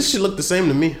 But this shit look the same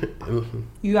to me.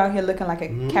 You out here looking like a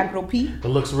capital P? It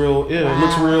looks real. Yeah, It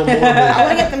looks real. I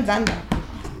want to get them done though.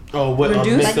 Oh, what?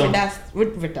 Reduce?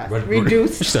 Reduce.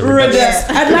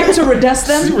 I'd like to reduce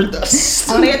them. I want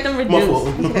to get them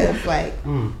reduced. Because, like,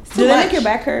 do they make your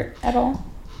back hurt at all?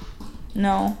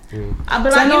 No.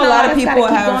 But I know a lot of people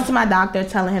have going to my doctor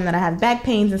telling him that I have back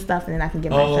pains and stuff, and then I can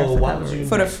get my insurance recovery.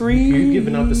 For the free? You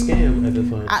giving out the scam at this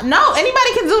point? No,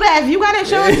 anybody can do that. If you got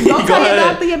insurance, go tell your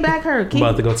doctor your back hurt. I'm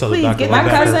about to go tell the doctor. My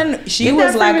cousin, she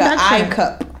was like an eye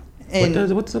cup.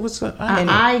 What's an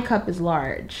eye cup is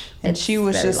large, and she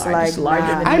was just large. like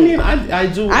larger than I mean, I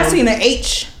do. I seen an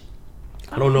H.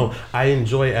 I don't know. I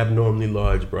enjoy abnormally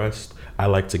large breasts. I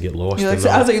like to get lost in them.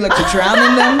 I was like, you like to drown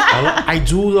in them? I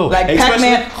do though. Like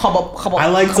Pac-Man. I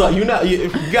like to,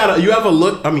 you ever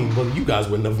look, I mean, well, you guys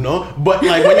wouldn't have known, but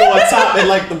like when you're on top and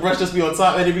like the brush just be on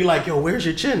top and it'd be like, yo, where's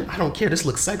your chin? I don't care, this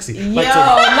looks sexy. Like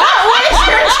where's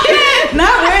your chin?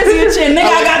 Not where's your chin? Nigga,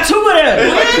 I got 2 of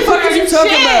them. What the fuck are you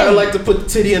talking about? I like to put the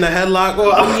titty in a headlock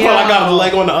or I got the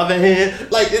leg on the other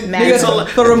hand. Like,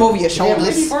 niggas to remove your shoulders.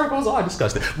 Maybe Virgos are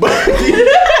disgusting. But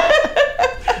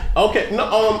okay,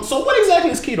 no. So what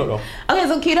exactly is keto though? Okay,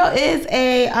 so keto is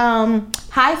a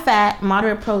high fat,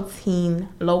 moderate protein,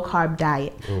 low carb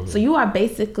diet. Mm-hmm. So you are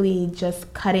basically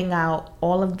just cutting out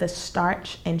all of the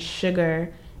starch and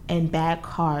sugar and bad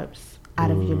carbs out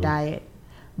of your diet.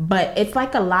 But it's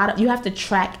like you have to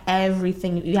track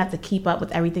everything. You have to keep up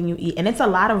with everything you eat. And it's a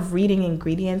lot of reading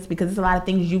ingredients because it's a lot of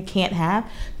things you can't have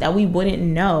that we wouldn't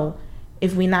know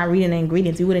if we're not reading the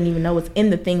ingredients. We wouldn't even know what's in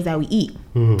the things that we eat.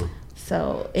 Mm-hmm.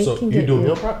 So you do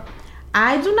meal prep?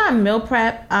 I do not meal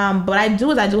prep, but what I do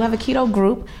have a keto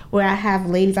group where I have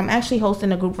ladies. I'm actually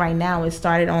hosting a group right now. It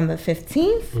started on the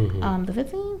 15th. Mm-hmm. The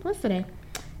 15th? What's today?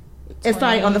 It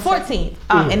started on the 14th.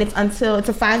 And it's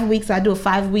a 5 week. So I do a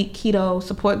 5-week keto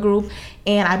support group.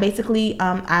 And I basically,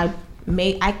 I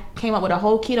came up with a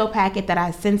whole keto packet that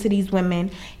I send to these women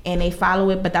and they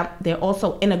follow it, but they're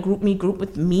also in a group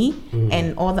with me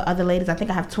and all the other ladies. I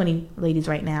think I have 20 ladies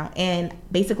right now. And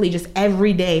basically just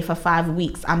every day for 5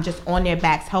 weeks, I'm just on their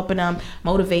backs, helping them,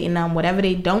 motivating them, whatever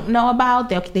they don't know about,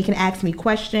 they can ask me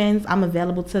questions. I'm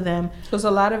available to them. So it's a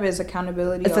lot of it is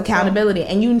accountability. It's also accountability.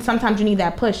 And sometimes you need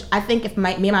that push. I think if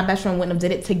me and my best friend wouldn't have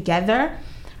did it together,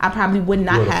 I probably would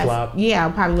not have. Flopped. Yeah, I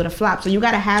probably would have flopped. So you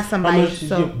got to have somebody. How much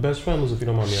your best friend was, if you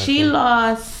don't mind me asking? She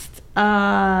lost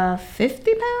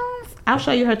 50 pounds. I'll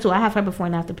show you her too. I have her before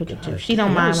and after picture too. She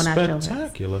don't mind when I show her.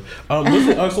 Spectacular. So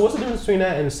what's the difference between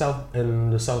that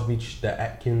and the South Beach, the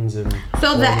Atkins and?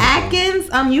 So the Atkins,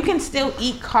 you can still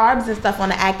eat carbs and stuff on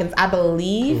the Atkins, I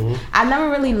believe. Mm-hmm. I never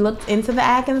really looked into the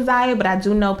Atkins diet, but I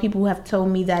do know people who have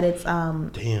told me that it's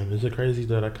Damn, is it crazy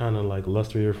that I kind of like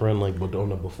lust for your friend like but don't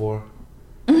know before?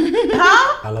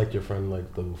 Huh? I like your friend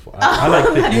like the before. I like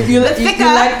thick. You like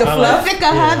the fluff?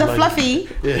 The like, fluffy.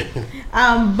 Yeah.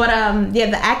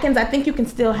 The Atkins, I think you can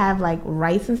still have like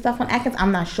rice and stuff on Atkins.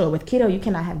 I'm not sure. With keto, you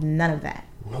cannot have none of that.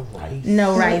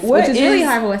 No rice. Which is really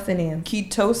hard for West Indians.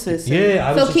 Ketosis.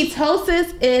 Yeah.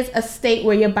 Ketosis is a state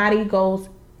where your body goes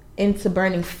into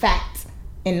burning fat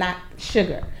and not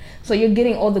sugar. So you're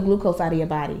getting all the glucose out of your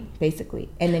body, basically.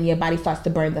 And then your body starts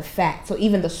to burn the fat. So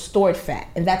even the stored fat.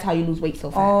 And that's how you lose weight so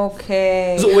fast.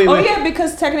 Okay. So wait. Yeah,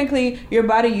 because technically your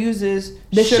body uses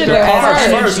the sugar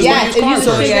as energy. Yes, it uses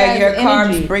sugar as your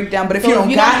carbs break down. But if you don't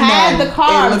have the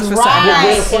carbs, it looks for right.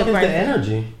 Where the fuck is the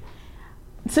energy?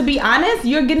 To be honest,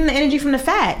 you're getting the energy from the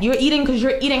fat. You're eating because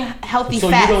you're eating healthy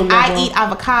fats. I eat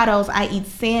avocados. I eat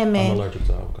salmon. I'm allergic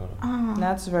to avocado.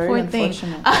 That's very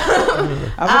unfortunate.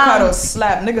 Avocados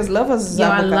slap. Niggas love us.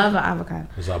 I love an avocado.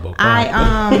 It's avocado.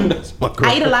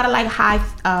 I eat a lot of like high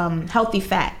healthy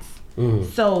fats.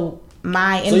 So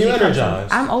my energy. So you're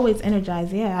energized. I'm always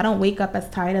energized. Yeah, I don't wake up as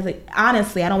tired as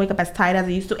honestly. I don't wake up as tired as I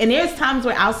used to. And there's times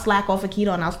where I'll slack off of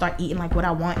keto and I'll start eating like what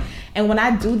I want. And when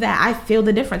I do that, I feel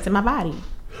the difference in my body.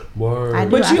 Word.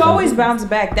 But you always bounce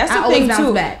back. That's the thing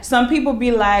too. Some people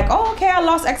be like, "Oh, okay, I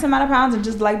lost X amount of pounds," and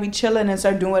just like be chilling and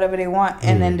start doing whatever they want,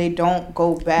 and then they don't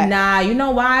go back. Nah, you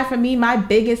know why? For me, my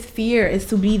biggest fear is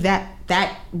to be that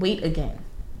weight again.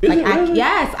 Like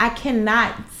I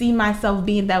cannot see myself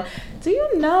being that. Do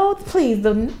you know? Please,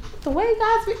 the way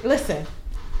guys listen.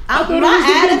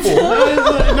 My attitude.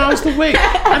 No, it's the weight.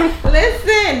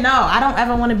 Listen, no, I don't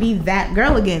ever want to be that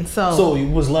girl again. So you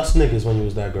was less niggas when you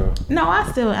was that girl. No, I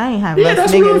ain't have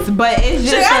less niggas, but it's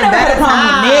just a better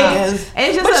time. Niggas.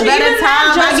 It's just a better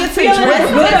time. I get to dress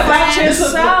good about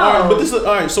yourself. But this is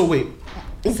all right. So wait,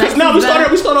 because now we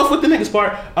start off with the niggas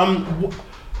part.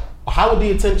 How would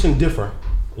the attention differ,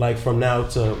 like from now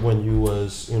to when you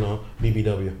was,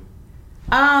 BBW?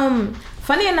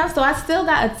 Funny enough, so I still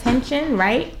got attention,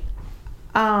 right?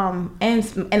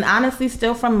 And honestly,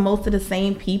 still from most of the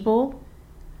same people,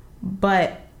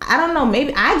 but I don't know.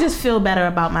 Maybe I just feel better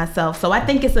about myself, so I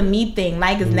think it's a me thing.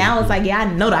 Like, cause now it's like, yeah, I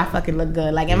know that I fucking look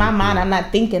good. Like in my mind, I'm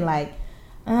not thinking like,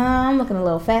 I'm looking a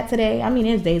little fat today. I mean,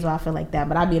 there's days where I feel like that,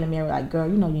 but I'll be in the mirror like, girl,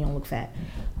 you don't look fat.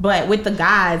 But with the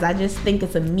guys, I just think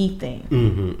it's a me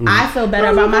thing. I feel better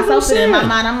about myself, and in my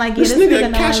mind, I'm like, yeah, this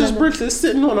nigga Cassius Bricks is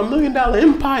sitting on $1 million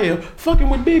empire, fucking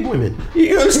with big women.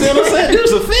 You understand what I'm saying?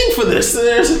 There's a thing for this.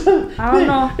 I don't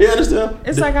know. You understand?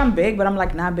 It's like I'm big, but I'm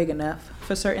like not big enough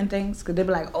for certain things. Because they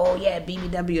be like, oh yeah,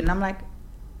 BBW, and I'm like,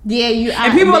 yeah, you.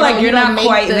 And people are like, you're not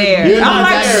quite there. I'm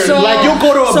like, so like you'll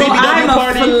go to a BBW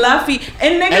party, I'm a fluffy,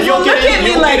 and niggas will look at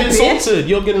me like insulted.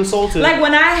 You'll get insulted. Like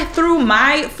when I threw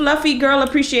my fluffy girl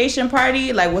appreciation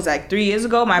party, like was like 3 years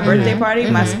ago, my birthday party,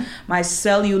 my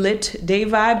cellulite day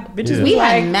vibe. Bitches, we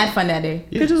had mad fun that day.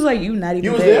 Bitches was like, you not even.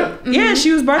 You was there? Yeah,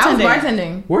 she was bartending. I was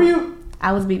bartending. Were you?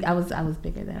 I was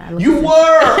bigger than I. You were.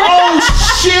 Oh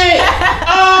shit!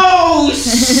 Oh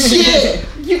shit!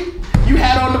 You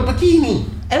had on the bikini.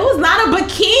 It was not a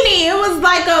bikini. It was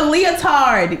like a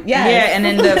leotard. Yes. Yeah, and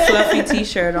then the fluffy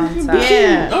t-shirt on top.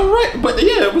 Yeah. All right, but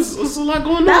yeah, it was a lot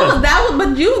going on. That was.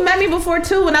 But you met me before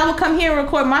too, when I would come here and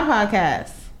record my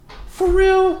podcast. For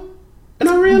real. In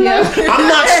a real life? I'm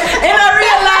not. In a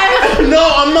real life?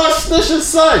 No, I'm not Stush as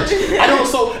such. I don't.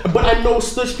 But I know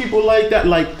Stush people like that.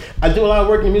 Like, I do a lot of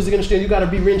work in the music industry, and you got to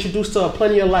be reintroduced to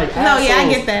plenty of like assholes. No, yeah, I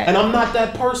get that. And I'm not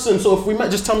that person. So if we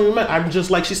met, just tell me we met. I'm just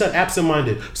like she said,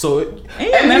 absent-minded. So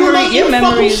your memory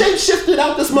fucking shape-shifted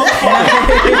out this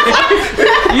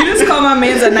motherfucker. You just call my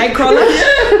man's a nightcrawler.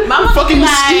 Yeah. Mama fucking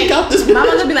mystique out this.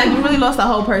 Mama would be like, you really lost a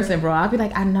whole person, bro. I'd be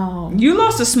like, I know. You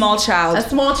lost a small child. A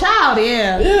small child,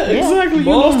 yeah. Yeah, exactly. You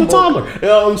lost a toddler.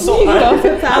 I lost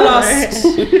a toddler.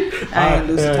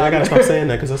 I gotta stop saying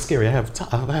that because that's scary. I have a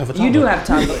toddler. You do have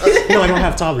toddlers. No, I don't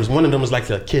have toddlers. One of them is like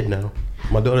a kid now.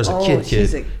 My daughter's a kid.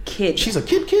 She's a kid. She's a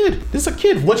kid. This is a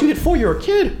kid. Once you hit 4, you're a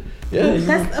kid. Yeah.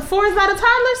 That's 4 is not a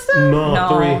toddler still? No.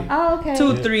 3. Oh, okay.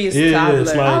 2, 3 is toddler.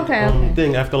 It's like okay.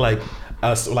 Thing after like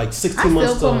 16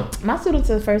 months to... My students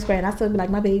in 1st grade, I still be like,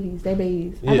 my babies, they're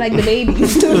babies. Yeah. I'm like, the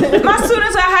babies. My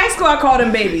students at high school, I call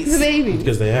them babies. The babies.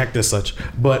 Because they act as such.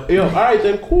 But, all right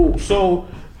then, cool. So,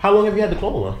 how long have you had the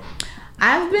clone line?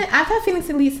 I've had Phoenix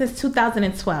Elite since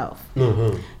 2012.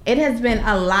 It has been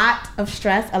a lot of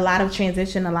stress, a lot of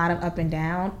transition, a lot of up and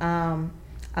down,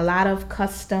 a lot of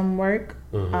custom work.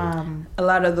 A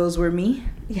lot of those were me.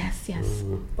 Yes.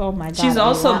 Oh my God. She's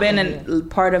also been in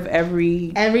part of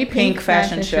every pink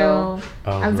fashion show.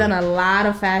 I've done a lot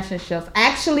of fashion shows.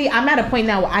 Actually, I'm at a point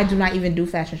now where I do not even do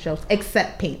fashion shows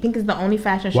except Pink. Pink is the only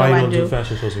fashion show I do. Why you don't do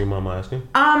fashion shows? If your mama asking.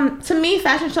 To me,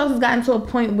 fashion shows has gotten to a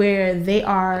point where they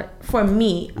are, for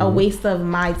me, a waste of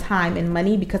my time and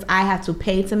money because I have to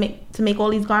pay to make all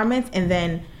these garments, and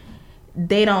then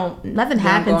nothing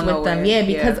happens with them. Yeah,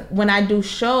 because when I do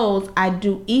shows, I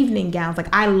do evening gowns.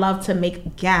 Like, I love to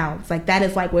make gowns. Like, that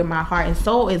is like where my heart and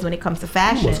soul is when it comes to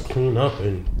fashion. You must clean up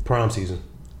in prom season.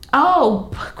 Oh,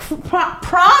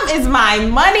 prom is my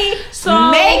money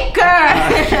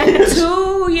maker.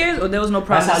 2 years. Oh, there was no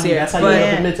prom this year. That's how you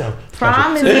end up in Midtown.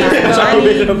 Prom is my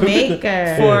money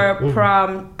maker. For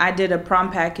prom, I did a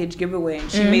prom package giveaway,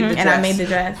 and she made the dress. And I made the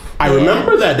dress. I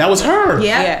remember that. That was her.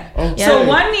 Yeah. Okay. So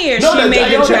 1 year she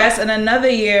made the dress, and another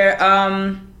year,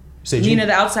 Nina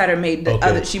the Outsider made the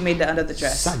other. She made the other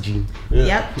dress.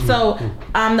 Yep. So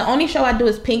the only show I do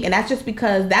is Pink, and that's just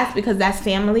because that's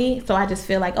family. So I just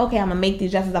feel like, okay, I'm gonna make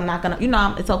these dresses. I'm not gonna,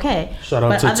 it's okay. Shout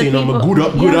out to Tina, my good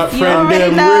up friend.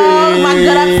 My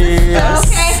good up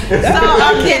sister. Okay. So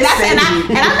and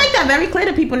I make that very clear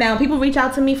to people now. People reach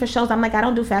out to me for shows. I'm like, I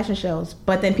don't do fashion shows,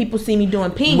 but then people see me doing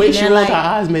Pink. Wait, she rolled her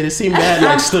eyes, made it seem bad.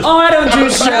 Like, I don't do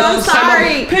shows. I'm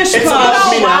sorry. Pish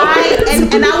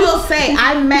and I will say,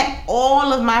 I met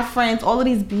all of my friends, all of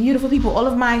these beautiful people, all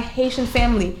of my Haitian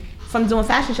family from doing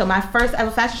fashion show. My first ever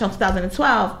fashion show in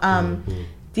 2012.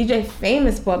 DJ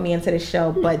Famous brought me into the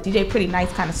show, but DJ Pretty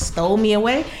Nice kind of stole me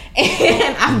away,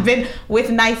 and I've been with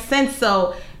Nice since.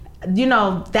 So, you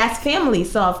know, that's family.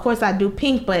 So of course I do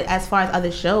Pink, but as far as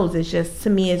other shows, it's just, to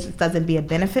me, it just doesn't be a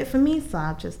benefit for me. So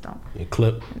I just don't. You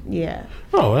clip. Yeah.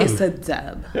 Oh, it's a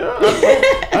dub. Yeah,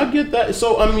 I get that.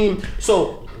 So I mean,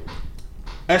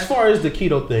 as far as the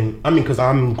keto thing, I mean, because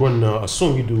I'm going to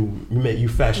assume you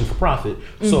fashion for profit.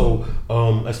 So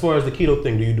as far as the keto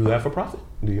thing, do you do that for profit?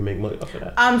 Do you make money off of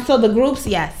that? So the groups,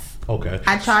 yes. Okay.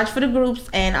 I charge for the groups,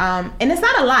 and it's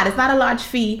not a lot. It's not a large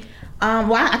fee.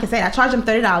 Well, I can say it. I charge them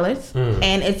 $30,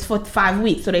 and it's for 5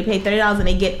 weeks. So they pay $30, and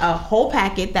they get a whole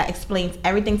packet that explains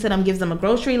everything to them, gives them a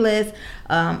grocery list,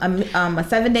 a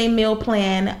 7-day meal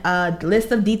plan, a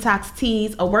list of detox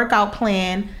teas, a workout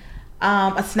plan,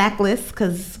 a snack list,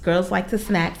 because girls like to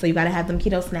snack, so you got to have them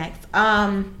keto snacks.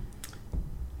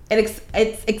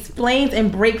 It explains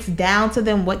and breaks down to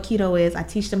them what keto is. I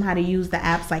teach them how to use the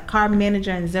apps like Carb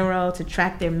Manager and Zero to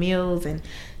track their meals, and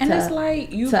it's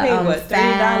like you pay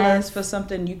 $30 for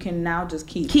something you can now just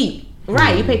keep.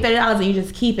 Right, you pay $30 and you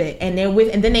just keep it, and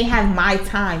then they have my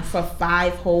time for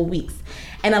 5 whole weeks.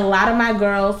 And a lot of my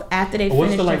girls, after they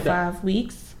finish their 5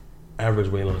 weeks. Average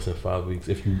weight loss in 5 weeks,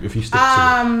 if you stick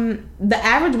to it. The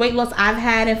average weight loss I've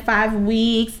had in 5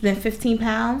 weeks been 15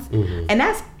 pounds, and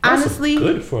that's honestly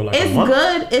good for like it's a month.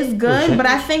 It's good, but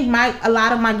I think a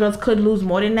lot of my girls could lose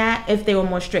more than that if they were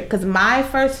more strict. Because my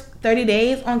first 30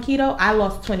 days on keto, I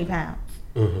lost 20 pounds,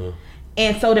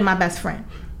 and so did my best friend,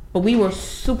 but we were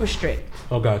super strict.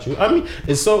 Oh, got you. I mean,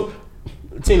 it's so,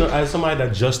 Tina, as somebody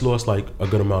that just lost like a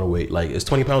good amount of weight, like is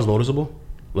 20 pounds noticeable?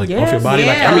 Like off your body,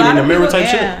 like I mean in the mirror type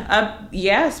shit.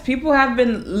 Yes, people have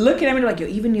been looking at me like, yo,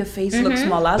 even your face looks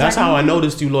small. That's how I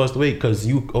noticed you lost weight, because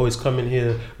you always come in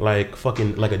here like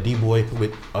fucking like a D-boy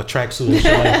with a tracksuit and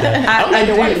shit like that.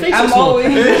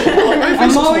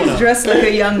 I'm always dressed like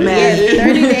a young man. Yeah,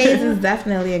 30 days is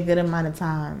definitely a good amount of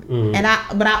time.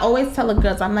 But I always tell the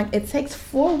girls, I'm like, it takes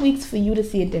 4 weeks for you to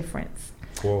see a difference.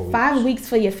 5 weeks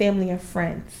for your family and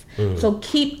friends. So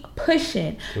keep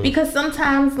pushing, because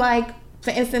sometimes, like, for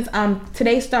instance,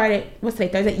 today started, what's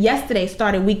today, Thursday? Yesterday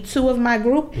started week 2 of my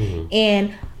group,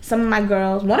 and one of my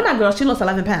girls, she lost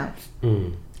 11 pounds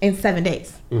in 7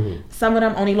 days. Some of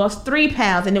them only lost 3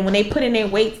 pounds, and then when they put in their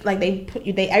weights, like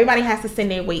everybody has to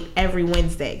send their weight every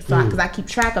Wednesday, so because I keep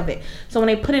track of it. So when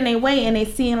they put in their weight and they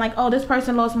seeing like, oh, this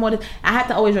person lost more, I have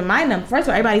to always remind them. First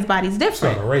of all, everybody's body's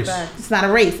different. It's not a race. It's not a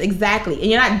race, exactly.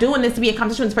 And you're not doing this to be a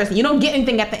competition with this person. You don't get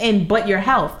anything at the end but your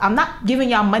health. I'm not giving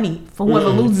y'all money for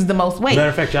whoever loses the most weight. Matter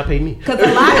of fact, y'all pay me. Because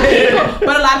a lot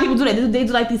of people do that. They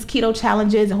do like these keto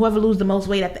challenges, and whoever loses the most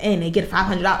weight at the end, they get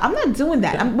 $500. I'm not doing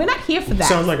that. We're not here for that.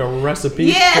 Sounds like a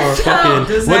recipe for so,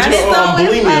 fucking.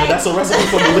 Bulimia. Like, that's a recipe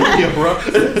for bulimia, bro.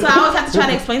 So I always have to try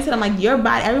to explain to them, like, your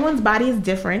body, everyone's body is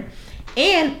different.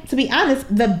 And to be honest,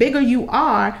 the bigger you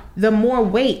are, the more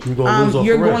weight you're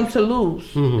going to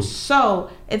lose.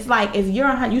 So it's like, if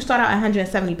you start out at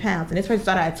 170 pounds and this person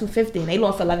started at 250 and they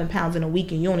lost 11 pounds in a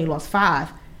week and you only lost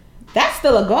 5, that's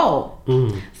still a goal.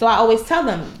 So I always tell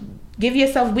them, give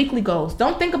yourself weekly goals.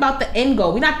 Don't think about the end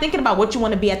goal. We're not thinking about what you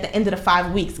want to be at the end of the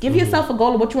 5 weeks. Give yourself a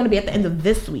goal of what you want to be at the end of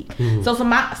this week. So for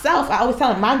myself, I always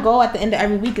tell them, my goal at the end of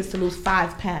every week is to lose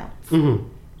 5 pounds.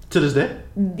 To this day?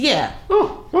 Yeah.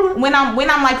 Oh, okay. When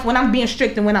I'm being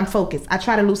strict and when I'm focused, I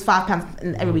try to lose 5 pounds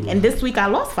every week. And this week I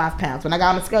lost 5 pounds. When I got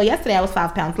on the scale yesterday, I was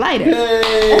 5 pounds lighter. So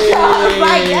I was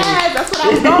like, yes, that's what I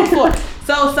was going for.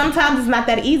 So sometimes it's not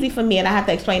that easy for me, and I have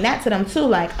to explain that to them too.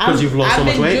 Like, I've been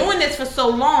doing this for so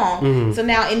long, so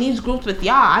now in these groups with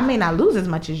y'all, I may not lose as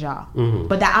much as y'all,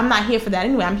 but I'm not here for that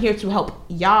anyway. I'm here to help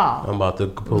y'all. I'm about to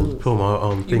pull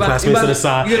my classmates to the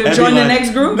side. You gonna join the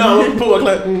next group? No, pull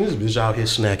my class. This bitch out here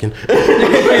snacking.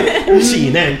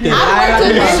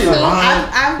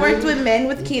 I've worked with men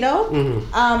with keto.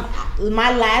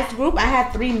 My last group, I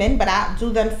had 3 men, but I do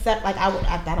them that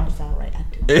don't sound right.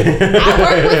 I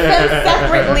work with them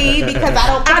separately because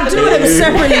I do them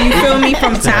separately. You feel me?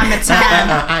 From time to time.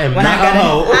 I am not a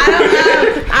hoe.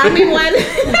 I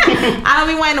don't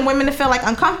be wanting the women to feel like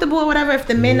uncomfortable or whatever if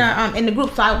the men are in the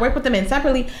group. So I work with the men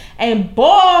separately, and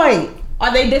boy,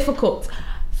 are they difficult.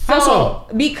 So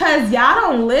because y'all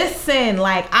don't listen.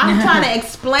 Like, I'm trying to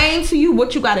explain to you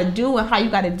what you got to do and how you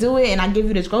got to do it, and I give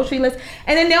you this grocery list,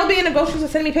 and then they'll be in the grocery store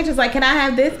sending me pictures like, can I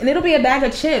have this? And it'll be a bag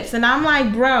of chips, and I'm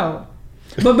like, bro.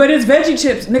 But it's veggie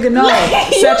chips, nigga. No,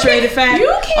 saturated fat, you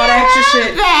can't all that extra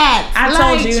shit. That. I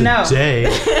told you, no. Today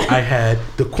I had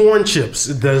the corn chips.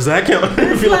 Does that count?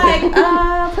 It's like,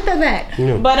 put that back.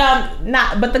 Yeah. But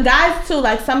But the guys too.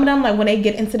 Like, some of them, like, when they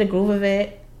get into the groove of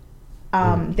it,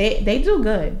 they do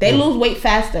good. They lose weight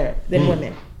faster than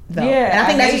women. Though. Yeah, and I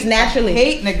think that's just naturally. I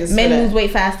hate niggas. Men lose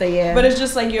weight faster, yeah. But it's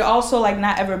just like you're also like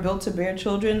not ever built to bear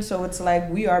children, so it's like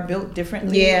we are built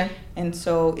differently. Yeah. And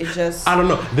so it just... I don't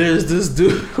know. There's this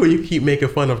dude who you keep making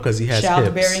fun of because he has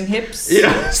childbearing hips.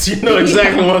 Yes, you know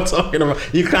exactly what I'm talking about.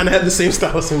 You kind of have the same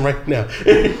style as him right now.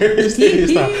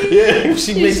 Yeah,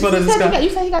 she makes fun of this guy. You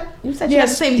said you have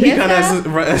the same hairstyle?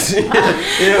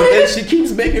 And she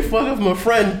keeps making fun of my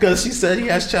friend because she said he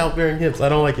has childbearing hips. I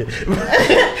don't like it.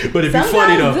 But it'd be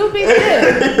funny though.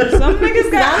 Some niggas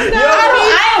got...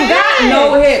 I ain't got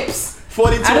no hips.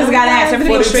 42. I just gotta ask.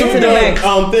 Everything goes straight to the back.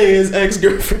 Thing his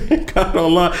ex-girlfriend got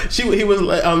online. He was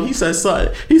like,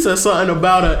 he said something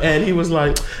about her, and he was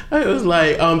like,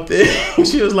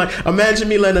 she was like, imagine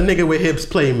me letting a nigga with hips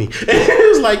play me. And he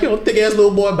was like, yo, thick ass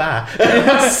little boy, bye.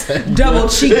 Double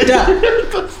cheeked up.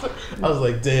 I was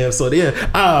like, damn. So yeah,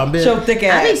 man. Show thick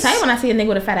ass. I be tight when I see a nigga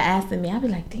with a fatter ass than me. I be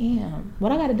like, damn,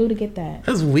 what I gotta do to get that?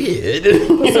 That's weird.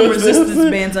 Put some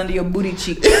resistance bands under your booty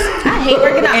cheeks. I hate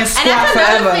working out. And squat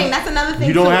forever. That's another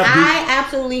thing. So I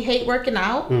absolutely hate working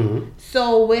out. Mm-hmm.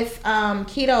 So with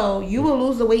keto, you will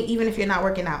lose the weight even if you're not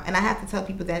working out, and I have to tell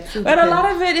people that too. But a lot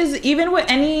of it is, even with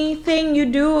anything you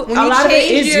do, a lot of it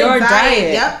is your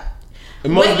diet. Yep.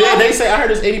 They say, I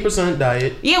heard it's 80%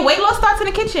 diet. Yeah, weight loss starts in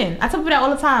the kitchen. I tell people that all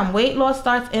the time. Weight loss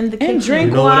starts in the kitchen. And drink water.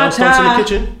 You know what else starts in the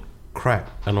kitchen? Crack.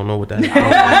 I don't know what that is.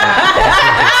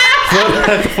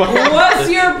 What's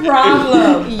your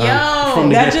problem? Yo,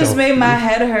 that just made my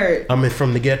head hurt. I'm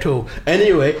from the ghetto.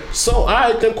 Anyway, so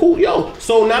then cool. Yo,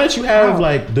 so now that you have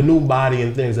like the new body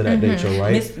and things of that nature,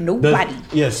 right? Miss Nobody.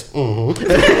 Yes.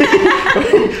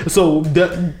 Mm-hmm. So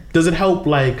does it help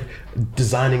like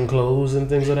designing clothes and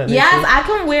things of that nature? Yes, I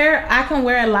can wear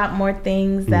a lot more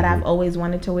things that I've always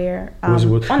wanted to wear. On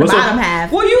the bottom half.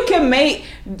 Well, you can make,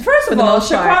 first of all,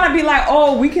 Shaquana be like,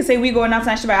 oh, we can say we going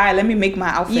outside. She's like, all right, let me make my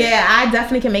outfit. Yeah, I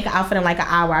definitely can make an outfit in like an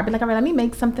hour. I'd be like, all right, let me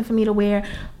make something for me to wear.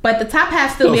 But the top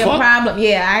half still be a problem.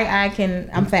 Yeah,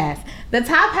 I'm fast. The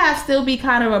top half still be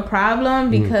kind of a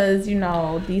problem because, you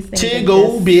know, these things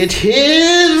Tiggle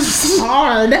bitches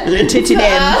hard. Titty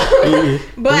them.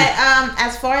 But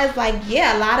as far as like,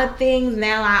 yeah, a lot of things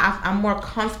now I'm more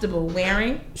comfortable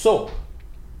wearing. So,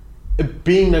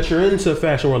 being that you're into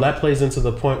fashion world, that plays into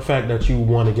the fact that you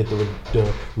want to get the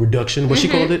reduction. What she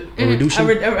called it? A reduction?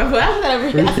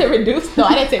 I said reduce. No,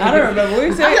 I didn't say reduce. I don't remember what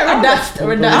you said. I was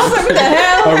like, what the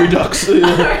hell? A redux.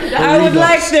 I would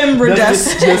like them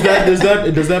reduced. Does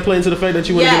that play into the fact that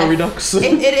you want to get a redux?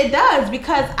 It does,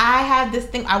 because I have this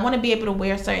thing. I want to be able to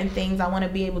wear certain things. I want to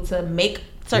be able to make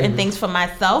certain things for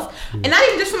myself, and not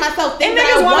even just for myself. Things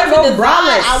that I want to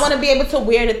design. I want to be able to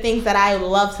wear the things that I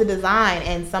love to design,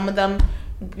 and some of them,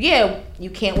 you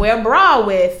can't wear a bra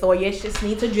with, or you just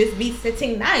need to just be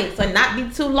sitting nice or not be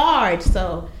too large.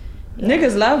 So. Yeah.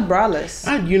 Niggas love braless.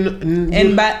 But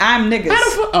I'm niggas.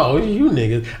 You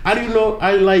niggas. I do know.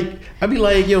 I be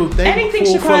like, yo, anything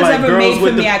Shaquana's ever made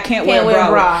for me, I can't wear a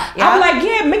bra. Yeah. I'm like,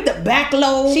 yeah, make the back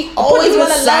low. She always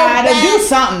wants to side or do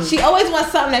something. She always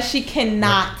wants something that she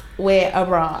cannot wear a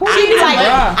bra. She be like,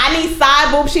 I need side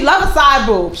boob. She love a side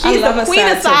boob. She's the queen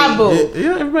of side boob.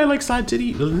 Yeah, everybody likes side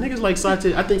titty. Niggas like side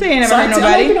titty. I think they ain't never heard nobody.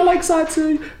 I don't think I like side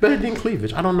titty better than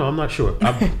cleavage. I don't know. I'm not sure.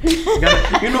 I gotta ask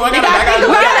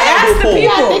the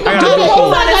people. I gotta do a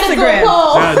poll on Instagram.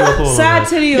 Side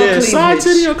titty or cleavage? Side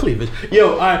titty or cleavage.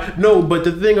 Yo, no, but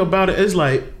the thing about it is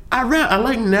like, I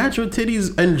like natural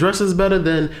titties and dresses better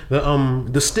than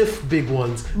the stiff big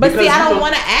ones. But see, I don't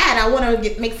want to add. I want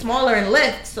to make smaller and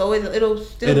lift, so it'll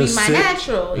still be my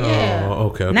natural. Yeah. Oh,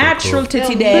 okay. Natural cool.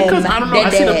 titty dad. Because I don't know. I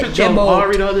seen a picture of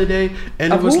Ari the other day,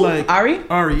 and it was like Ari.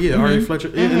 Yeah, Ari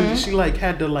Fletcher. And she like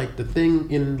had the thing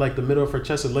in like the middle of her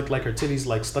chest. It looked like her titties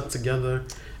like stuck together.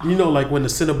 You know, like when the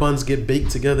Cinnabons get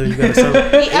baked together, you gotta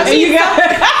sometimes.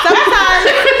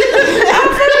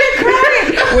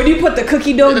 When you put the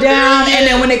cookie dough down and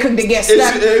then when they cook, they get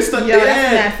stuck. That's not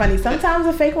funny. Sometimes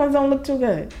the fake ones don't look too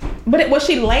good. But was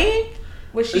she laying?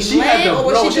 She had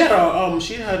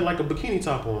like a bikini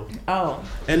top on. Oh.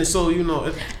 And so, you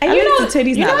know. And you know, the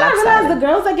titties not I realize the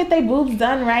girls that get their boobs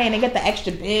done right and they get the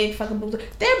extra big fucking boobs,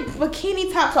 their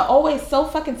bikini tops are always so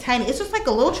fucking tiny. It's just like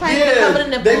a little triangle covered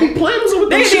in the They be playing with them.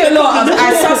 They be a little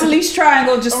isosceles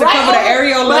triangle just to cover the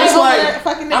areola. It's like,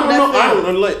 I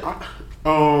don't know. Like,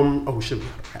 oh shit.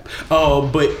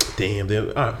 But damn.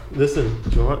 Listen,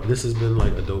 John, this has been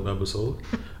like a dope episode.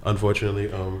 Unfortunately,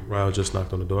 Ryle just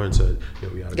knocked on the door and said, "Yo,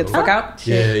 we gotta get the fuck out."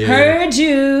 Yeah. Heard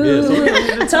you.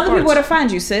 Yeah, Tell the people where to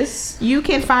find you, sis. You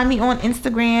can find me on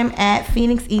Instagram at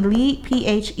Phoenix Elite,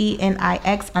 PHENIX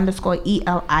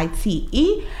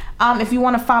 _ELITE. If you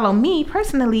want to follow me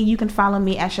personally, you can follow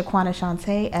me at Shaquana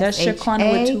Shantae. That's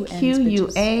Shaquana with 2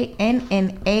 N's.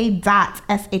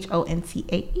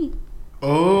 ShaquaNNA.SHONTAE.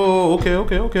 Oh,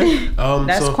 okay.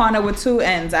 That's Quana with 2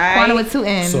 N's. Quana with 2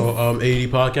 N's. So, AD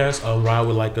Podcast. Ryan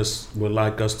would like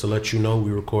us to let you know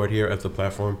we record here at the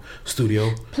Platform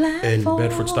Studio in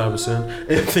Bedford-Stuyvesant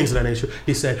and things of that nature.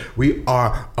 He said we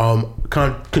are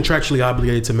contractually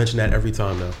obligated to mention that every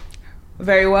time now.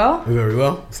 Very well.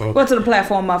 So go to the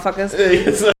platform, motherfuckers.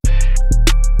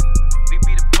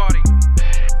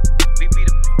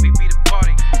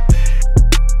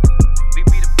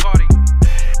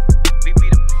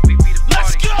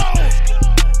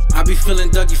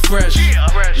 Feeling Dougie fresh.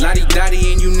 Lottie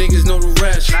Dottie and you niggas know the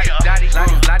rest.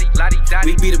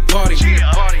 We be the party.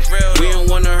 We don't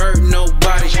wanna hurt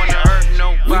nobody.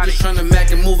 We just tryna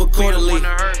mac and move accordingly.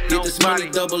 Get this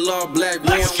money, double R, Black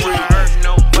Wall Street.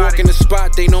 Walk in the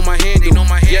spot, they know my handle.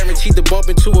 Guaranteed to bump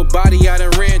into a body I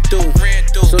done ran through.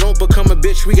 So don't become a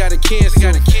bitch, we gotta cancel.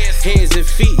 Hands and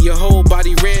feet, your whole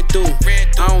body ran through.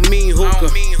 I don't mean hookah,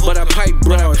 but I pipe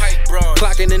broad.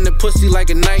 Clocking in the pussy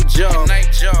like a night job.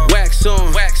 Wax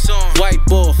on,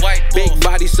 wipe off. Big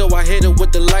body, so I hit her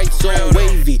with the lights on.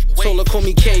 Wavy, told her call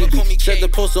me KB. Set the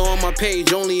poster on my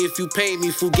page, only if you pay me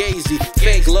Fugazi.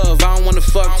 Fake love, I don't wanna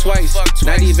fuck twice.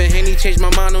 Not even Henny changed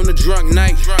my mind on the drunk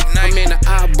night. I'm in the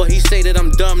eye, but he say that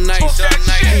I'm dumb nice.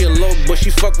 He a low, but she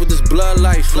fuck with this blood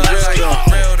life. For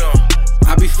real though.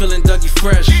 I be feeling Dougie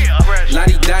fresh.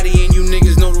 Lottie Dottie and you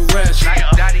niggas know the rest.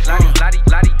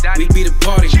 We be the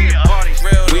party.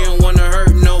 We don't wanna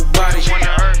hurt nobody.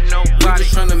 We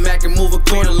just tryna mac and move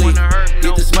accordingly.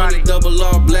 Get this money, double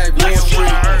R, Black Wall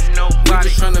Street. We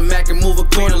just tryna mac and move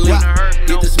accordingly.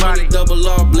 Get this money, double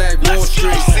R, Black Wall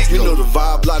Street. You know the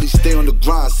vibe, Lottie stay on the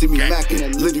grind. See me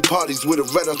macking, litty parties with a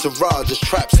red entourage, just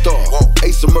trap star.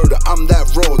 Ace of murder, I'm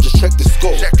that raw, just check the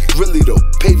score. Really though,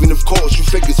 paving of course, you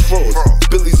fake it's fraud.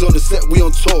 Billy's on the set, we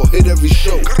on tour, hit every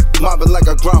show. Mobbing like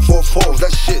I grind for falls,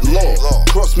 that shit law.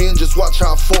 Cross me and just watch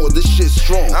how I fall, this shit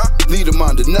strong. Leader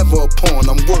minded, never a pawn,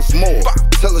 I'm worth more.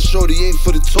 Tell a shorty ain't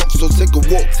for the talk, so take a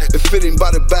walk. If it ain't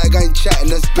by the bag, I ain't chatting,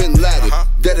 that's been laddered.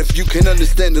 That if you can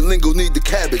understand the lingo, need the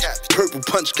cabbage. Purple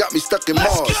punch got me stuck in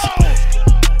Mars.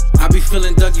 I be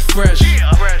feeling Dougie fresh.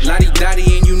 Lottie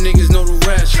Dottie and you niggas know the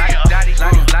rest. We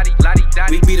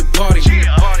be the party. We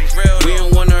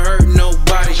don't wanna hurt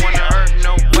nobody. We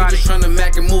just tryna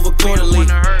mac and move accordingly.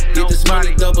 Get this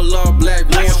money, double R, Black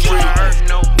Wall Street.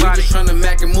 We just tryna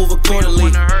mac and move accordingly.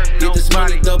 Get this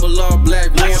money, double R,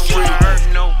 Black Wall Street.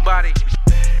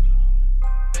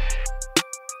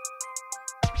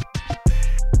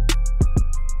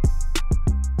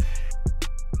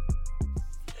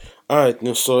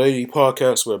 Alright, so AD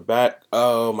Podcast, we're back.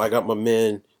 I got my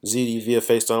man ZD via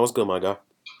FaceTime. What's good, my guy?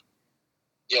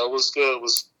 Yo, what's good?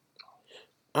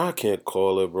 I can't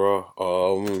call it, bro.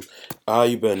 How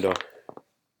you been, though?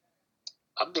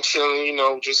 I've been chilling,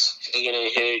 just hanging in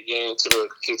here, getting to the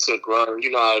grind.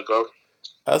 You know how it go.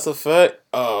 That's a fact.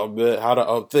 Oh, man. How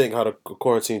the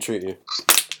quarantine treat you?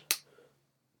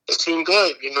 It's been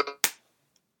good,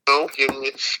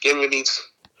 Give me these.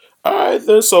 Alright,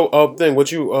 then, so,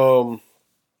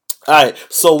 alright,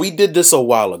 so we did this a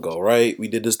while ago, right? We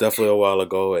did this definitely a while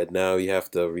ago, and now we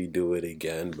have to redo it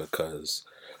again because,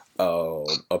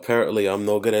 apparently I'm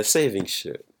no good at saving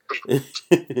shit.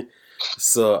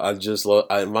 So I just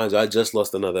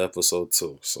lost another episode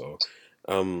too, so,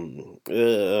 I'm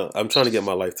trying to get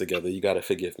my life together. You gotta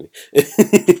forgive me.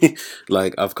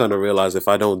 Like, I've kind of realized if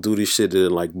I don't do this shit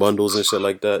in, like, bundles and shit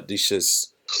like that, these shits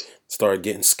start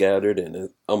getting scattered, and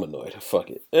I'm annoyed. Fuck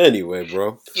it. Anyway,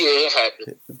 bro. Yeah, it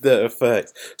happened. The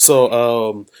fact.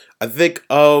 So, I think,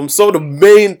 so the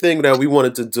main thing that we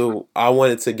wanted to do, I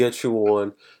wanted to get you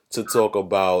on to talk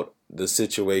about the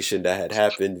situation that had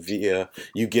happened via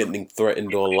you getting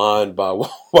threatened online by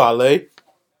Wale.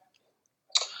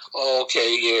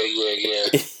 Okay, yeah.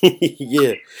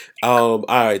 Yeah. All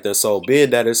right then. So, being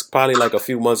that it's probably like a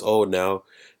few months old now,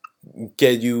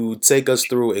 can you take us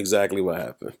through exactly what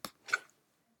happened?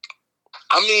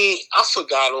 I mean, I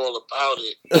forgot all about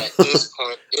it at this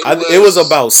point. It was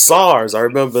about SARS. I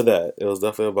remember that. It was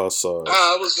definitely about SARS.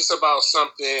 It was just about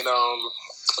something on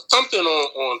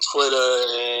Twitter,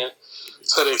 and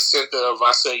to the extent that if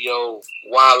I say, yo,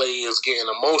 Wale is getting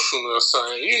emotional or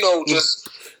something, just...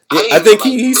 Yeah, I think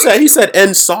he said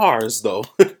end SARS though.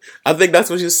 I think that's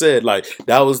what you said. Like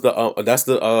that was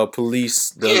the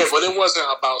police. Yeah, but it wasn't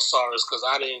about SARS because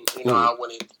I didn't. I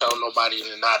wouldn't tell nobody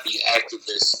to not be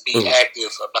activists. Be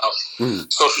active about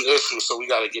social issues. So we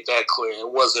got to get that clear.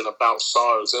 It wasn't about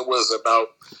SARS. It was about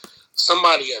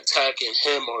somebody attacking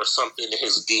him or something in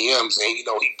his DMs, and he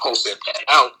posted that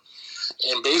out.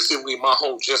 And basically, my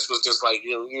whole gist was just like,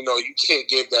 you know, you can't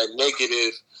give that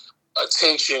negative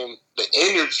attention, the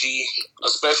energy,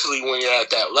 especially when you're at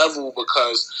that level,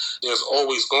 because there's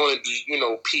always going to be, you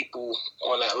know, people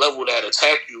on that level that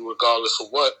attack you regardless of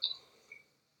what.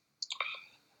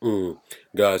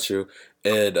 Got you.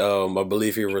 And I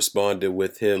believe he responded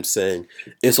with him saying,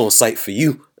 "It's on site for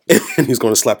you." And he's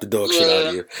going to slap the dog shit out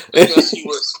of you. I guess he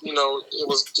was, you know, it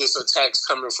was just attacks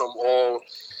coming from all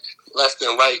left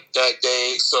and right that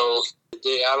day. So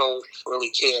I don't really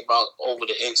care about over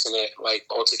the internet, like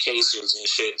altercations and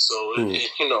shit. So,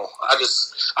 you know, I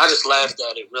just laughed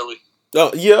at it, really.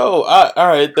 Oh, yo, all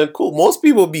right, then cool. Most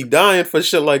people be dying for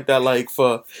shit like that, like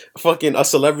for fucking a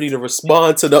celebrity to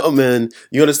respond to them, and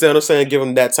you understand what I'm saying? Give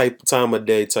them that type of time of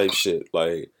day type shit.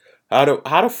 Like, how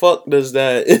the fuck does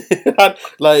that?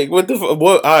 Like, what the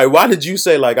what? All right, why did you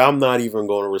say like I'm not even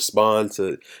going to respond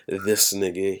to this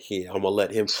nigga here? I'm gonna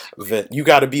let him vent. You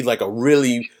got to be like a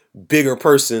really bigger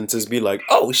person to be like,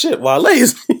 oh shit, Wale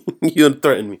is you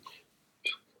threaten me.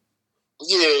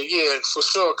 Yeah, for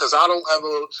sure. Because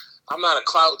I'm not a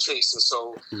clout chaser,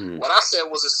 so what I said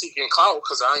wasn't seeking clout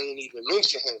because I ain't even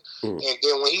mention him. And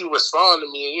then when he responded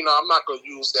to me, you know, I'm not gonna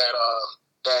use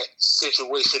that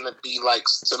situation to be like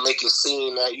to make it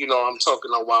seem that, you know, I'm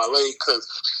talking to Wale,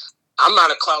 because I'm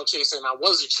not a clout chaser and I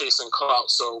wasn't chasing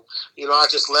clout. So, you know, I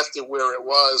just left it where it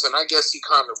was, and I guess he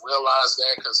kind of realized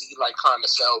that because he like kind of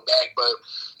fell back, but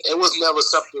it was never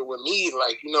something with me.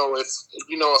 Like, you know, if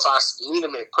I meet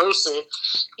him in person,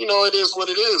 you know, it is what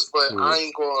it is. But I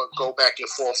ain't gonna go back and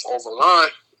forth over line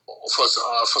for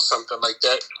something like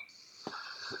that.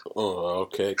 Oh,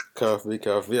 okay. Coffee.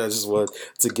 I just wanted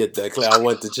to get that clear. I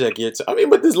wanted to check it. I mean,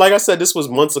 but this, like I said, this was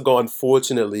months ago.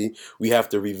 Unfortunately, we have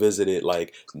to revisit it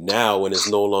like now when it's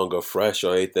no longer fresh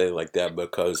or anything like that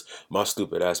because my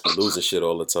stupid ass be losing shit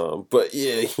all the time. But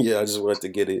yeah, I just wanted to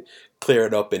get it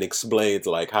cleared up and explained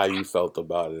like how you felt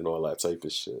about it and all that type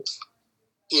of shit.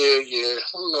 Yeah.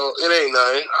 No, it ain't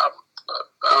nothing.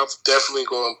 I'm definitely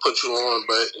going to put you on,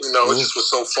 but you know, it just was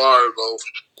so far ago.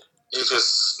 It's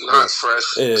just not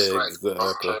fresh. Exactly.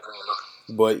 Like,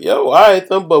 but yo, all right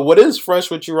then. But what is fresh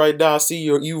with you right now? I see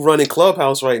you running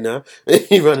Clubhouse right now.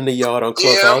 You running the yard on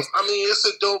Clubhouse. Yeah, I mean it's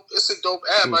a dope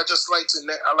app. I just like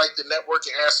I like the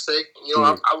networking aspect. You know,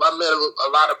 I met a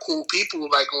lot of cool people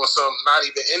like on some not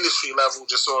even industry level,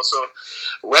 just on some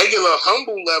regular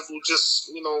humble level. Just,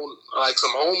 you know, like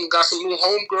got some new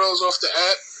homegirls off the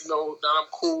app. You know, that I'm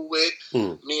cool with.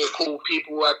 Me and cool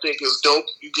people, I think is dope.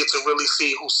 You get to really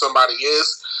see who somebody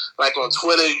is. Like on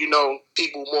Twitter, you know,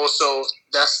 people more so,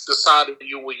 that's the side of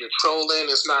you where you're trolling.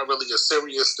 It's not really a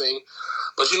serious thing.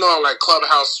 But, you know, like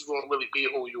Clubhouse, you won't really be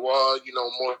who you are, you know,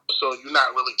 more so you're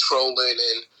not really trolling.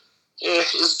 And, yeah,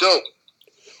 it's dope.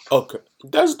 Okay,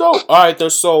 that's dope. All right, then.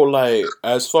 So, like,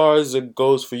 as far as it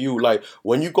goes for you, like,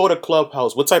 when you go to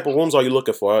Clubhouse, what type of rooms are you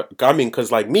looking for? I mean,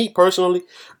 because, like, me personally,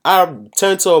 I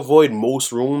tend to avoid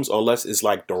most rooms unless it's,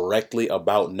 like, directly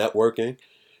about networking.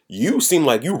 You seem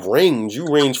like you range.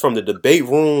 You range from the debate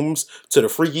rooms to the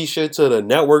freaky shit to the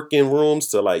networking rooms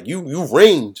to, like, you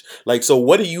range. Like, so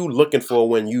what are you looking for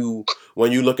when you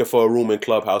looking for a room in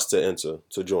Clubhouse to enter,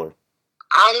 to join?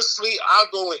 Honestly, I'll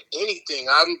go with anything.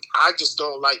 I just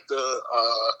don't like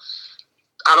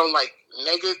I don't like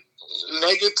negative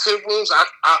rooms. I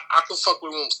can fuck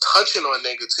with rooms touching on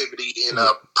negativity in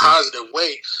a positive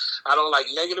way. I don't like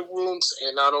negative rooms,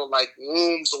 and I don't like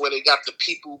rooms where they got the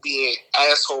people being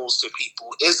assholes to people.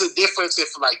 It's a difference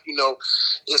if, like, you know,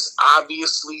 it's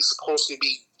obviously supposed to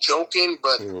be joking,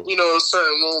 but you know, in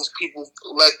certain rooms people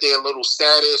let their little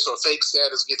status or fake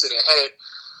status get to their head.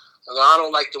 And I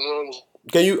don't like the rooms.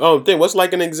 Can you think what's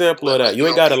like an example of that? You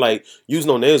ain't gotta like use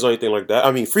no names or anything like that.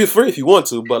 I mean, free if you want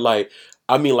to, but like,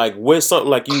 I mean, like, where's something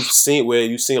like you've seen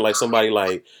like somebody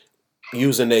like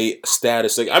using a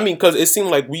status? Like, I mean, because it seemed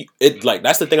like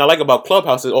that's the thing I like about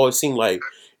Clubhouse. It always seemed like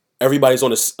everybody's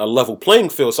on a level playing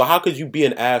field. So how could you be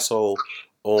an asshole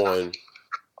on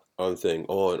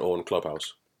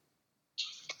Clubhouse?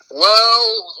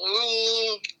 Well,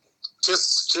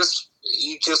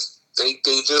 they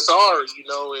just are, you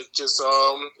know. It just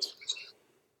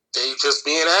they just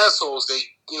being assholes. They,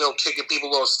 you know, kicking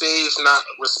people on stage, not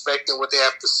respecting what they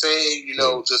have to say, you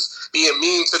know, just being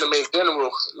mean to them in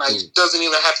general. Like, doesn't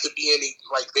even have to be any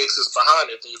like basis behind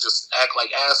it. They just act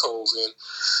like assholes. And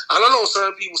I don't know,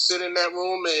 certain people sit in that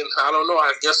room, and I don't know,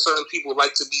 I guess certain people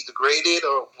like to be degraded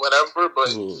or whatever, but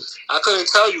I couldn't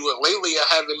tell you. Lately I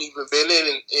haven't even been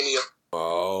in any of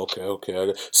Oh,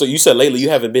 okay. So you said lately you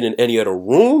haven't been in any of the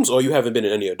rooms, or you haven't been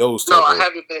in any of those? No, I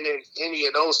haven't been in any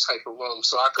of those type of rooms,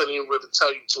 so I couldn't even really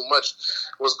tell you too much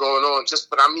what's going on.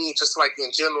 But I mean, just like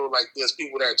in general, like there's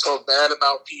people that talk bad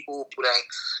about people that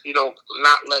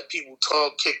not let people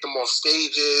talk, kick them off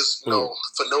stages,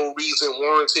 for no reason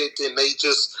warranted, and they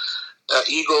just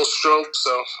ego stroke.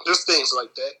 So just things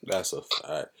like that. That's a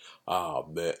fact. Oh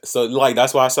man. So like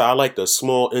that's why I say I like the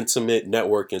small, intimate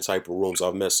networking type of rooms.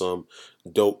 I've met some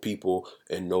dope people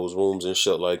in those rooms and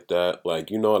shit like that. Like,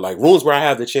 like rooms where I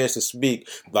have the chance to speak.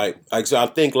 So I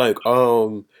think I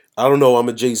don't know, I'm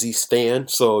a Jay-Z stan,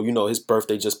 so his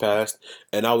birthday just passed,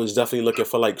 and I was definitely looking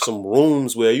for like some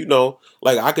rooms where,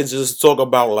 like I could just talk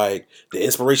about like the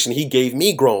inspiration he gave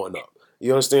me growing up.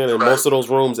 You understand? And most of those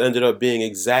rooms ended up being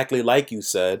exactly like you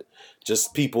said.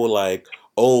 Just people like,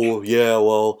 oh yeah,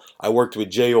 well, I worked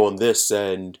with Jay on this,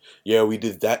 and yeah, we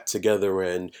did that together,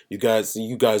 and you guys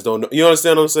don't know. You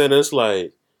understand what I'm saying? It's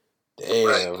like,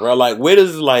 damn, bro. Like, where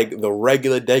does like the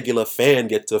regular fan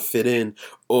get to fit in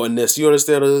on this? You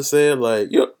understand what I'm saying? Like,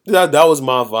 that was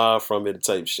my vibe from it,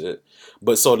 type shit.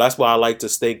 But so that's why I like to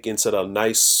stake into the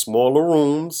nice smaller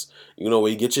rooms, where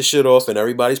you get your shit off and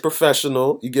everybody's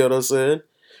professional. You get what I'm saying?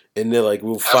 And then like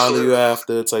we'll follow you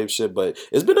after type shit. But